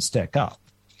 That doesn't stack up.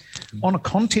 On a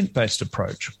content-based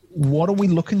approach, what are we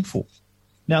looking for?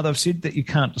 Now, they've said that you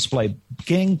can't display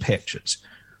gang patches,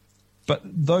 but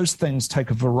those things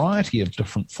take a variety of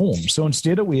different forms. So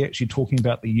instead, are we actually talking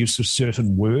about the use of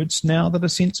certain words now that are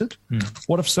censored?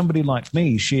 What if somebody like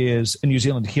me shares a New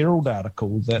Zealand Herald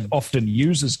article that often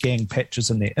uses gang patches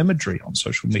in their imagery on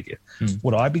social media?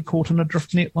 Would I be caught in a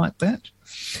drift net like that?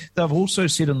 They've also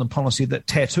said in the policy that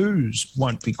tattoos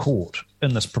won't be caught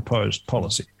in this proposed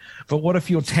policy. But what if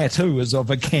your tattoo is of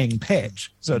a gang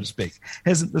patch, so to speak?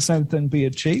 Hasn't the same thing been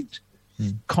achieved?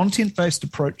 Content-based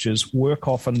approaches work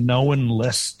off a known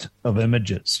list of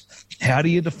images. How do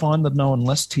you define the known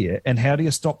list here, and how do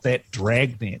you stop that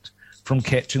dragnet from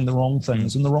catching the wrong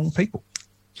things and the wrong people?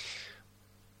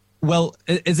 Well,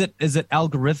 is it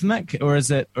algorithmic, or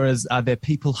are there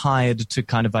people hired to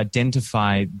kind of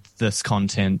identify this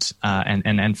content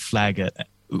and flag it?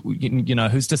 You know,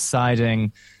 who's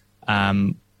deciding?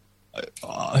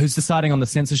 Who's deciding on the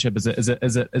censorship? Is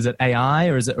it AI,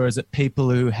 or is it people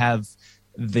who have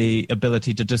the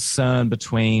ability to discern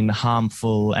between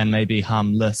harmful and maybe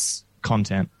harmless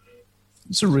content?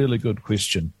 It's a really good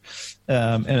question.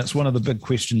 And it's one of the big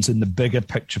questions in the bigger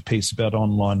picture piece about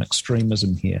online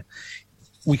extremism here.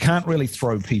 We can't really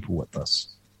throw people at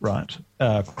this, right?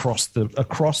 Across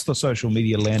the social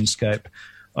media landscape.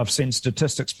 I've seen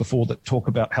statistics before that talk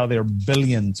about how there are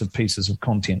billions of pieces of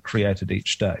content created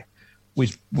each day.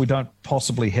 We don't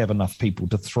possibly have enough people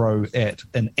to throw at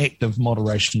an active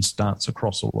moderation stance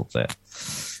across all of that.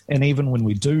 And even when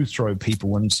we do throw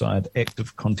people inside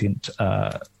active content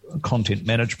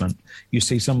management, you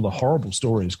see some of the horrible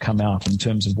stories come out in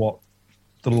terms of what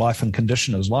the life and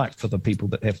condition is like for the people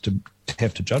that have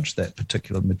to judge that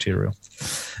particular material.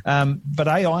 But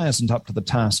AI isn't up to the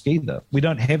task either. We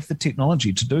don't have the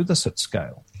technology to do this at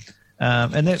scale.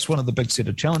 And that's one of the big set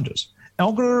of challenges.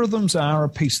 Algorithms are a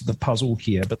piece of the puzzle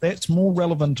here, but that's more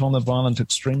relevant on the violent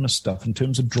extremist stuff in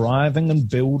terms of driving and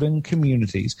building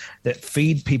communities that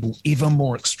feed people ever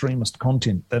more extremist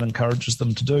content that encourages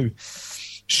them to do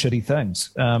shitty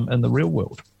things in the real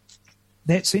world.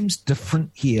 That seems different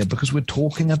here because we're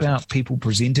talking about people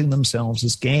presenting themselves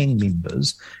as gang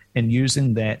members and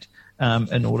using that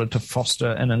in order to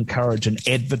foster and encourage and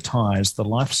advertise the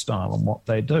lifestyle and what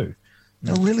they do.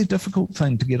 A really difficult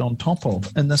thing to get on top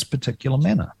of in this particular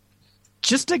manner.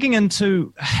 Just digging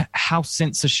into how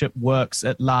censorship works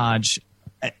at large,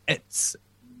 it's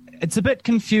a bit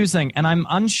confusing, and I'm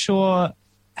unsure.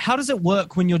 How does it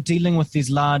work when you're dealing with these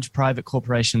large private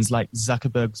corporations like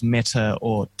Zuckerberg's Meta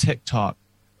or TikTok?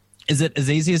 Is it as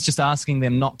easy as just asking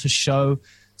them not to show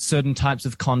certain types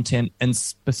of content in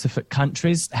specific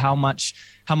countries? How much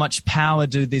power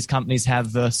do these companies have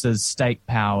versus state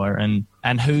power,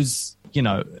 and who's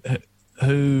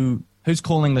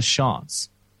calling the shots?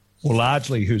 Well,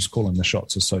 largely who's calling the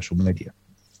shots is social media.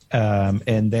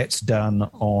 And that's done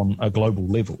on a global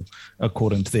level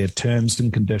according to their terms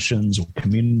and conditions or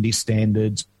community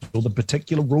standards or the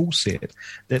particular rule set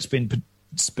that's been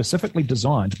specifically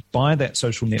designed by that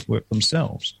social network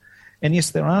themselves. And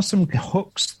yes, there are some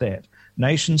hooks that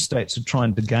nation states are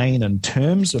trying to gain in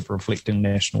terms of reflecting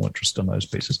national interest in those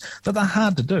pieces, but they're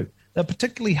hard to do. They're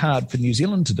particularly hard for New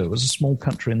Zealand to do as a small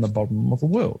country in the bottom of the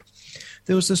world.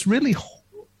 There was this really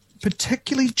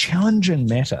particularly challenging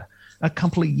matter a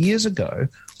couple of years ago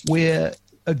where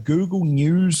a Google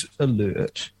News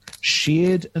alert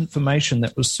shared information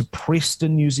that was suppressed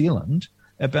in New Zealand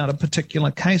about a particular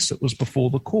case that was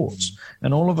before the courts.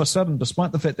 And all of a sudden,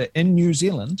 despite the fact that in New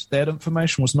Zealand that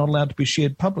information was not allowed to be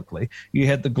shared publicly, you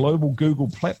had the global Google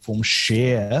platform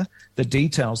share the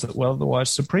details that were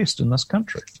otherwise suppressed in this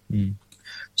country.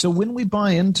 So when we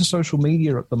buy into social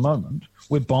media at the moment,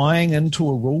 we're buying into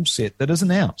a rule set that isn't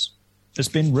ours. It's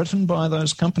been written by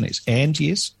those companies. And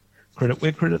yes, credit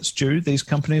where credit's due, these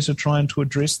companies are trying to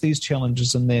address these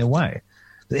challenges in their way.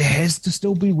 There has to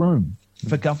still be room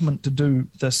for government to do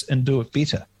this and do it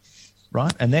better,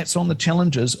 right? And that's on the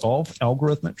challenges of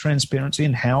algorithmic transparency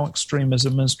and how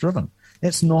extremism is driven.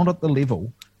 That's not at the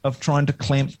level of trying to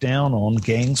clamp down on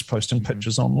gangs posting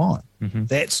pictures online.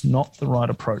 That's not the right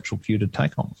approach or view to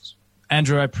take on this.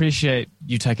 Andrew, I appreciate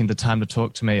you taking the time to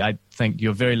talk to me. I think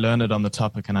you're very learned on the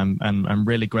topic, and I'm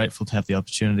really grateful to have the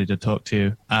opportunity to talk to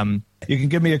you. You can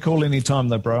give me a call anytime,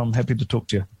 though, bro. I'm happy to talk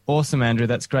to you. Awesome, Andrew.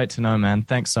 That's great to know, man.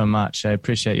 Thanks so much. I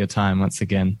appreciate your time once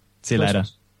again. See you later.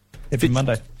 Happy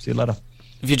Monday. See you later.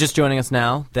 If you're just joining us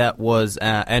now, that was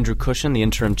Andrew Cushion, the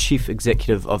interim chief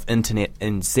executive of Internet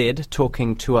NZ,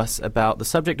 talking to us about the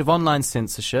subject of online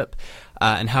censorship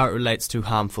and how it relates to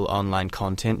harmful online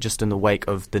content, just in the wake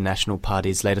of the National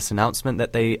Party's latest announcement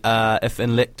that they, if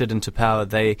elected into power,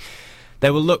 they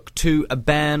will look to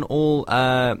ban all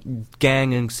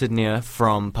gang insignia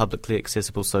from publicly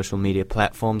accessible social media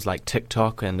platforms like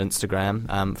TikTok and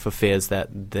Instagram for fears that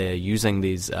they're using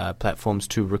these platforms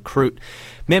to recruit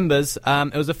members.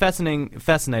 It was a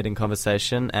fascinating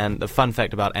conversation, and the fun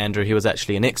fact about Andrew, he was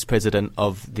actually an ex-president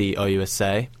of the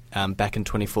OUSA back in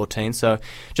 2014, so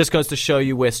just goes to show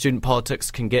you where student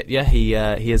politics can get you. He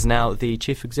is now the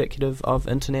chief executive of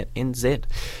Internet NZ.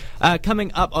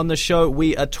 Coming up on the show,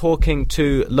 we are talking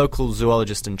to local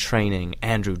zoologist in training,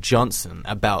 Andrew Johnson,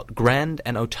 about Grand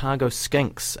and Otago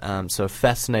skinks. So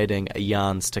fascinating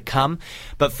yarns to come.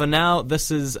 But for now,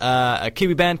 this is a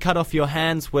Kiwi band, Cut Off Your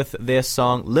Hands, with their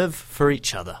song Live for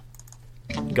Each Other.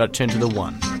 Got to turn to the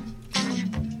one.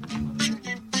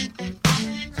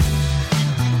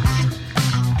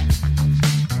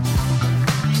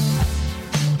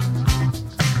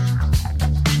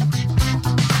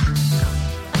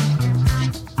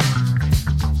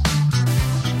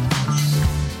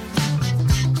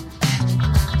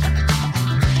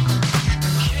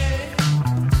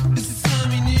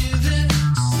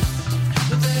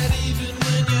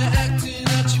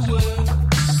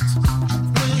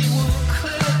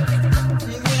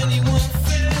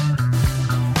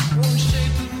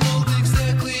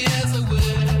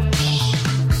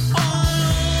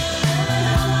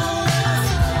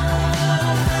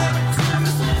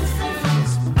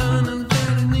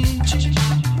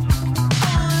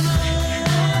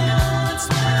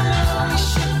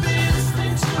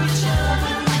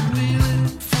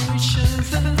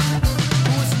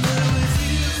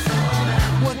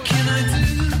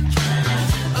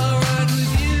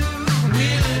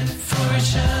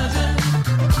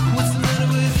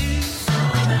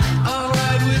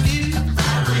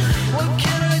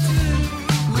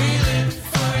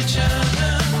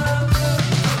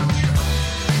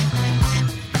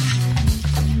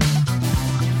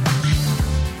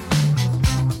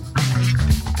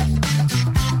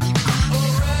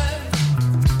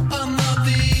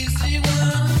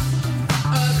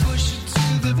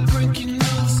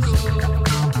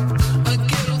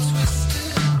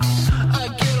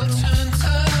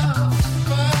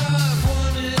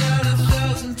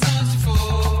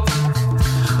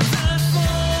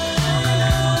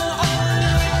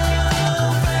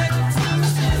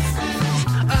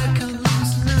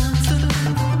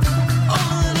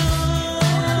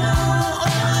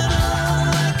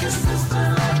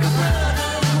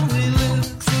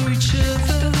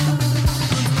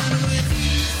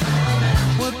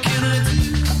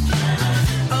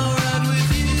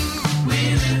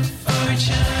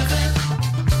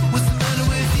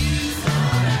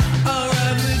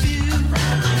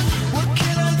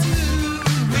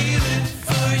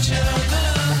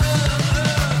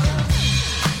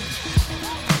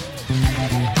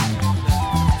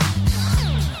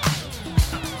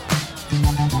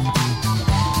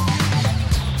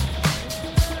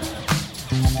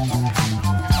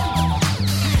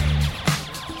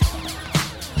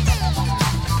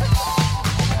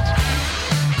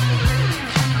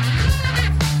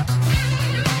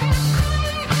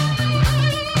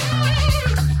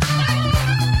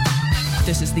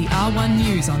 This is the R1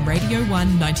 News on Radio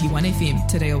 1 91 FM,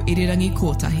 Te Reo Irirangi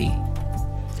Kotahi.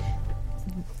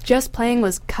 Just playing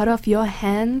was Cut Off Your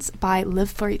Hands by Live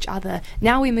for Each Other.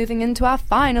 Now we're moving into our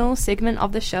final segment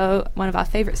of the show, one of our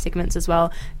favourite segments as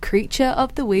well, Creature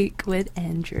of the Week with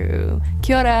Andrew.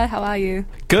 Kia ora, how are you?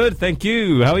 Good, thank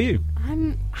you. How are you?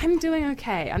 I'm doing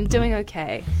okay. I'm doing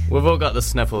okay. We've all got the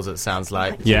sniffles, it sounds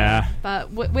like. Yeah.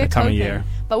 But we're That time of coping. year.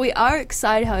 But we are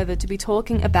excited, however, to be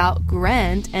talking about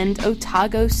Grand and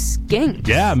Otago skinks.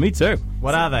 Yeah, me too.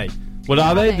 What are they? What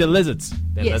are they? They're lizards.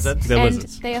 They're Yes, lizards? They're and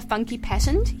lizards. they are funky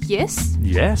patterned, yes,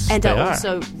 Yes, and they are are.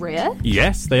 also rare.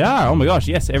 Yes, they are. Oh my gosh,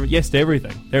 yes, yes to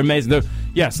everything. They're amazing.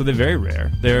 So they're very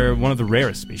rare. They're one of the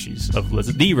rarest species of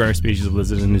lizard, the rarest species of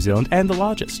lizard in New Zealand, and the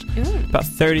largest. Ooh. About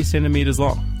 30 centimeters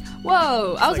long.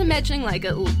 Whoa! I was imagining like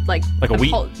a Like a I'm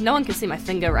wheat. no one can see my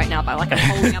finger right now, but like I'm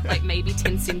holding up like maybe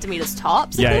 10 centimeters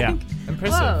tops. Yeah, yeah.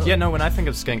 Impressive. Whoa. Yeah, no, when I think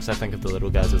of skinks, I think of the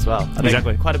little guys as well. I think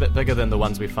Exactly. quite a bit bigger than the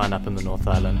ones we find up in the North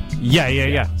Island.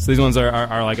 Yeah. So these ones are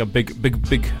like a big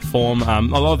form. A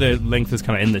lot of their length is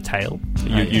kind of in the tail.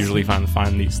 You yes. usually find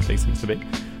these things to be.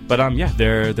 But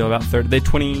they're about 30. They're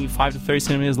 25 to 30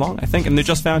 centimeters long, I think, and they're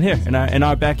just found here in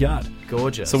our backyard.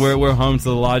 Gorgeous. So we're home to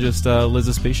the largest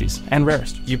lizard species and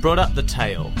rarest. You brought up the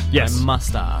tail. Yes. I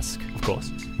must ask. Of course.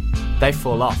 They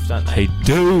fall off, don't they? They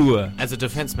do. As a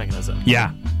defense mechanism.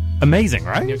 Yeah. Amazing,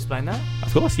 right? Can you explain that?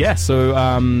 Of course, yeah. So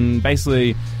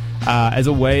basically, as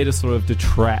a way to sort of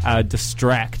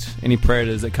distract any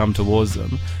predators that come towards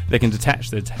them, they can detach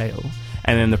their tail,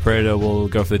 and then the predator will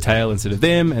go for the tail instead of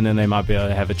them, and then they might be able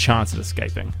to have a chance at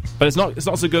escaping. But it's not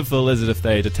so good for the lizard if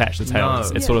they detach the tail. No.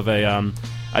 It's sort of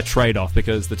a trade-off,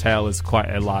 because the tail is quite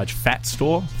a large fat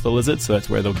store for the lizard, so that's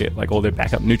where they'll get like all their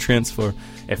backup nutrients for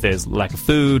if there's lack of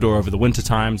food or over the winter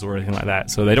times or anything like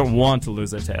that. So they don't want to lose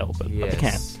their tail, but they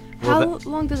can. How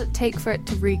long does it take for it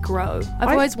to regrow? I've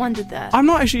always wondered that. I'm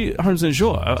not actually 100%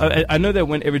 sure. I know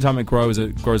that every time it grows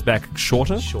back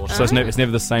shorter. So it's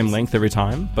never the same length every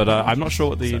time. But I'm not sure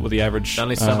what the average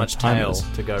only so much time tail is.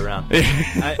 to go around.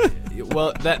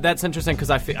 Well, that's interesting because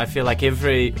I feel like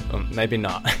maybe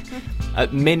not,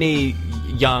 many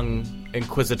young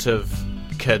inquisitive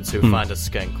kids who find a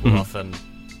skink will often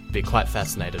be quite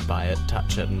fascinated by it,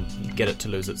 touch it, and get it to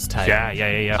lose its tail.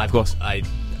 Yeah. Of course.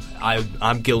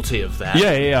 I'm guilty of that.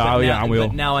 Yeah.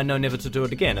 But now I know never to do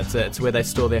it again. It's where they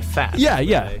store their fat.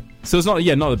 Yeah. So it's not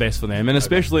the best for them, and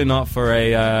especially not for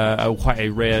a quite a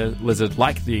rare lizard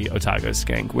like the Otago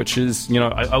skink, which is,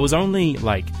 I was only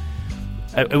like,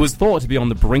 it was thought to be on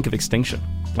the brink of extinction,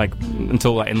 like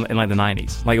until like in like the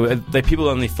 90s. Like people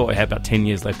only thought it had about 10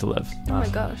 years left to live. Oh my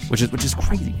gosh, which is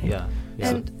crazy. Yeah.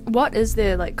 And what is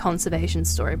their like conservation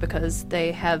story? Because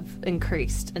they have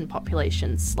increased in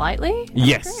population slightly.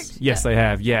 Yes, they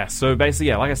have. Yeah. So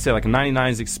basically, like I said, like a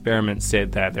 99's experiment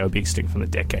said that they would be extinct from the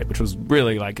decade, which was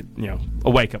really like a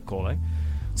wake up call.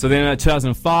 So then a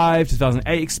 2005,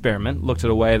 2008 experiment looked at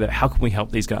a way that how can we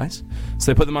help these guys?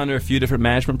 So they put them under a few different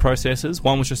management processes.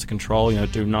 One was just to control,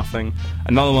 do nothing.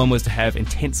 Another one was to have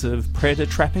intensive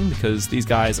predator trapping, because these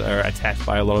guys are attacked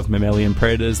by a lot of mammalian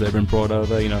predators that have been brought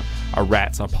over, our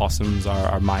rats, our possums,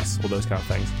 our mice, all those kind of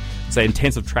things. So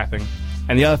intensive trapping.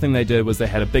 And the other thing they did was they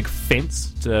had a big fence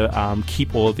to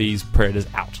keep all of these predators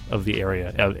out of the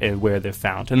area where they're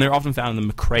found. And they're often found in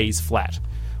the McRae's Flat,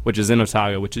 which is in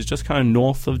Otago, which is just kind of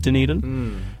north of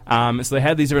Dunedin. So they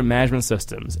had these different management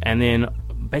systems, and then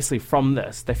basically from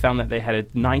this, they found that they had a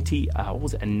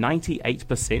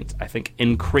 98%, I think,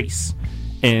 increase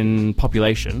in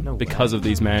population because of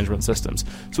these management systems.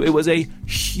 So it was a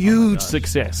huge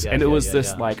success, and it was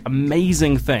this like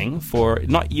amazing thing for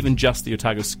not even just the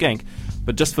Otago skink,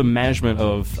 but just for management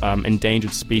of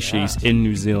endangered species in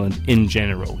New Zealand in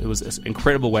general. It was this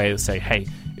incredible way to say, hey,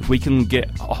 if we can get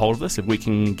a hold of this, if we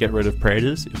can get rid of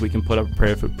predators, if we can put up a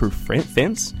predator-proof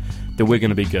fence, then we're going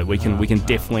to be good. We can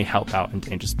definitely help out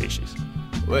endangered species.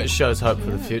 Well, it shows hope for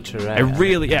the future, right? It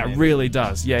really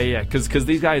does. Yeah. Because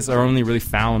these guys are only really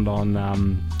found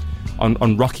on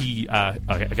rocky. I'm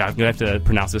gonna have to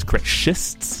pronounce this correct.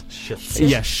 Schists.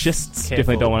 Yeah, schists.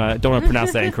 Careful. Definitely don't want to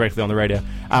pronounce that incorrectly on the radio.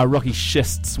 Rocky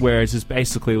schists, where it's just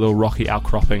basically little rocky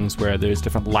outcroppings where there's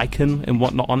different lichen and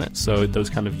whatnot on it. So those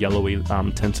kind of yellowy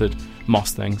tinted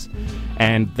moss things,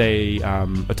 and they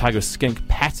Otago skink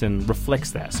pattern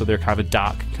reflects that. So they're kind of a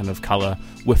dark kind of color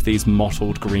with these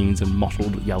mottled greens and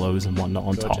mottled yellows and whatnot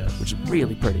on top, which is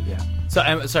really pretty. Yeah.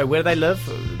 So where do they live?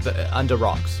 Under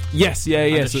rocks? Yes, yeah.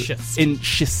 Under So schists. in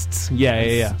schists,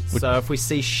 yeah. So if we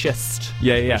see schist,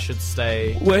 we should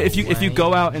stay. Well, if you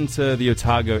go out into the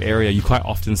Otago area, you quite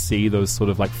often see those sort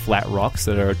of like flat rocks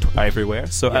that are everywhere.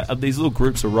 So these little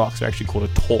groups of rocks are actually called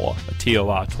a tor, a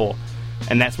T-O-R, tor.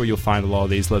 And that's where you'll find a lot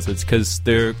of these lizards, because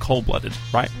they're cold-blooded,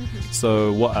 right?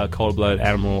 So what a cold-blooded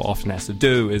animal often has to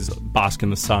do is bask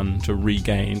in the sun to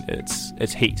regain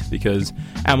its heat, because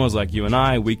animals like you and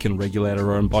I, we can regulate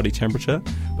our own body temperature,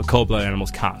 but cold-blooded animals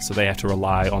can't, so they have to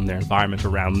rely on their environment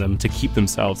around them to keep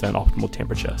themselves at an optimal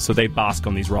temperature. So they bask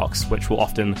on these rocks, which will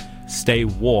often stay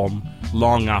warm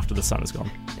long after the sun is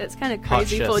gone. It's kind of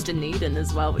crazy for Dunedin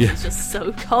as well, which is just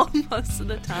so cold most of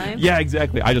the time. Yeah,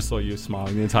 exactly. I just saw you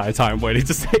smiling the entire time waiting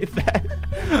to say that.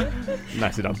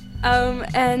 Nicely done.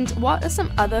 And what are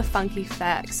some other funky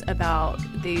facts about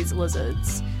these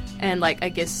lizards? And I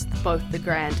guess both the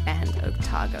Grand and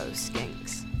Otago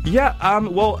skinks. Yeah,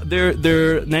 well,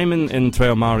 their name in Te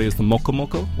Reo Māori is the moko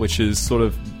moko, which is sort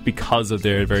of because of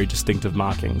their very distinctive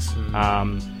markings.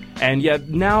 And yeah,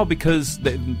 now because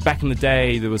back in the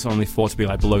day there was only thought to be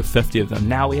below 50 of them.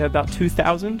 Now we have about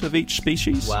 2,000 of each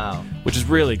species. Wow, which is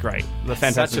really great.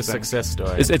 Such a success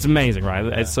story. It's amazing, right?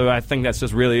 Yeah. So I think that's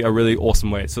just really a really awesome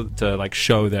way to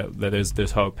show that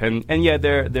there's hope. And yeah,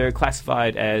 they're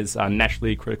classified as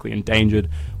nationally critically endangered,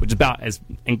 which is about as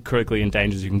critically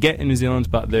endangered as you can get in New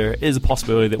Zealand. But there is a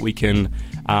possibility that we can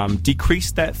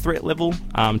decrease that threat level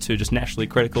to just nationally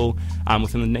critical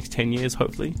within the next 10 years,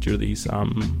 hopefully, due to these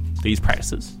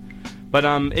practices. But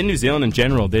in New Zealand in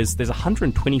general, there's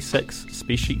 126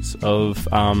 species of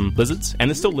lizards, and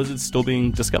there's still lizards still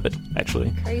being discovered,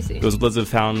 actually. Crazy. There was a lizard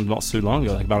found not so long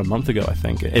ago, about a month ago, I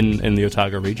think, in the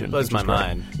Otago region. It blows my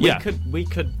mind. Yeah. We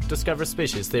could discover a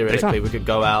species, theoretically. We could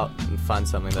go out and find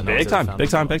something that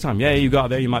Big time. Yeah, you go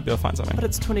out there, you might be able to find something. But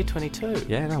it's 2022.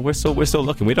 Yeah, no, we're still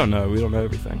looking. We don't know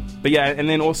everything. But yeah, and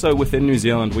then also within New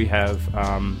Zealand, we have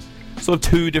sort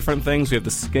of two different things. We have the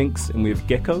skinks and we have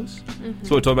geckos. Mm-hmm. So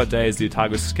what we're talking about today is the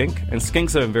Otago skink, and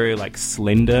skinks are very like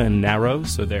slender and narrow,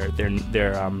 so they're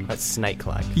That's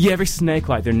snake-like. yeah, very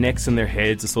snake-like. Their necks and their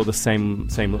heads are sort of the same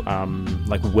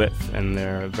like width, and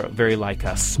they're very like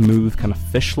smooth kind of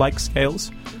fish-like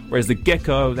scales. Whereas the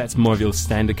gecko, that's more of your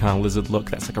standard kind of lizard look.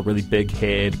 That's like a really big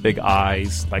head, big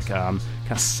eyes, like kind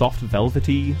of soft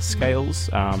velvety scales,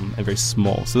 and very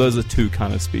small. So those are two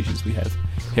kind of species we have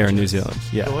here in New Zealand.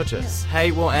 Yeah. Gorgeous.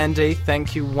 Hey, well, Andy,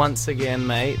 thank you once again,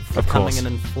 mate, for Of coming course. and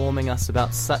informing us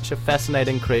about such a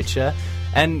fascinating creature.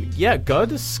 And yeah, go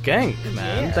to skink,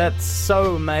 man. Yeah. That's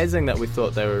so amazing that we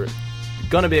thought they were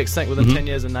going to be extinct within 10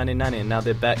 years in 1990, and now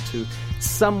they're back to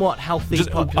somewhat healthy Just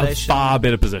a population. far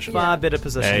better position. Far better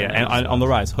position. Yeah, and on the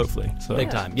rise, hopefully. So.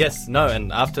 Big time. Yes, no,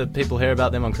 and after people hear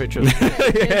about them on Creature, They're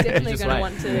definitely Just going to wait.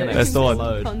 want to Yeah, that's the one.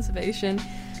 continue conservation.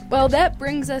 Well, that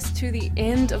brings us to the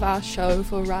end of our show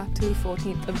for Rātu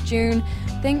 14th of June.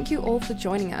 Thank you all for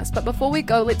joining us. But before we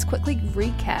go, let's quickly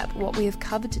recap what we have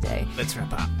covered today. let's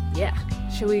wrap up. Yeah.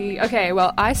 Shall we? Okay,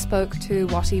 well, I spoke to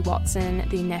Watty Watson,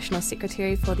 the National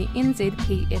Secretary for the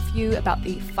NZPFU, about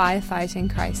the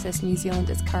firefighting crisis New Zealand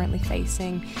is currently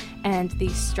facing and the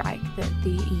strike that the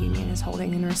union is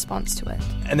holding in response to it.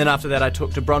 And then after that, I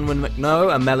talked to Bronwyn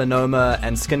McNoe, a melanoma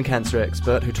and skin cancer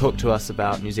expert, who talked to us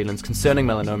about New Zealand's concerning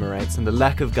melanoma rates and the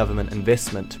lack of government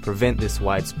investment to prevent this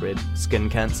widespread skin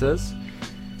cancers.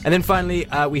 And then finally,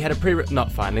 we had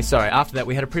after that,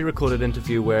 we had a pre-recorded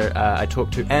interview where I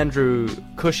talked to Andrew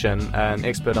Cushion, an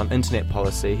expert on internet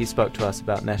policy. He spoke to us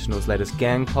about National's latest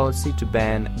gang policy to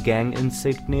ban gang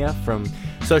insignia from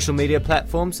social media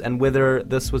platforms and whether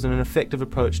this was an effective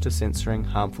approach to censoring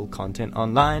harmful content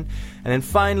online. And then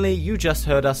finally, you just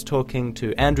heard us talking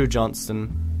to Andrew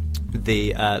Johnston,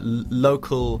 the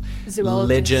local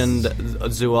legend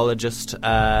zoologist,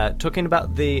 talking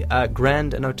about the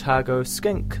Grand and Otago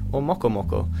skink, or moko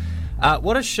moko.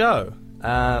 What a show!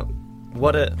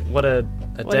 What a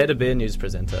day to be a news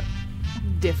presenter.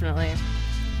 Definitely.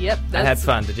 Yep. I had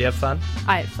fun. Did you have fun?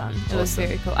 I had fun. It was Awesome.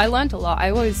 very cool. I learned a lot. I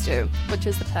always do, which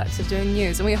is the perks of doing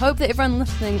news. And we hope that everyone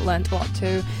listening learned a lot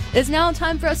too. It's now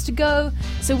time for us to go,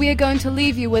 so we are going to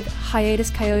leave you with Hiatus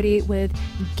Coyote with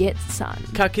Get Sun.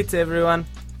 Ka kite, everyone.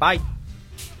 Bye.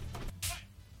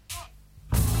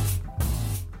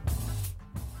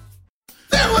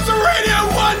 That was a Radio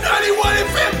 191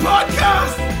 FM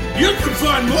podcast. You can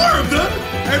find more of them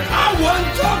at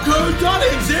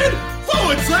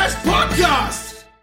r1.co.nz/podcast.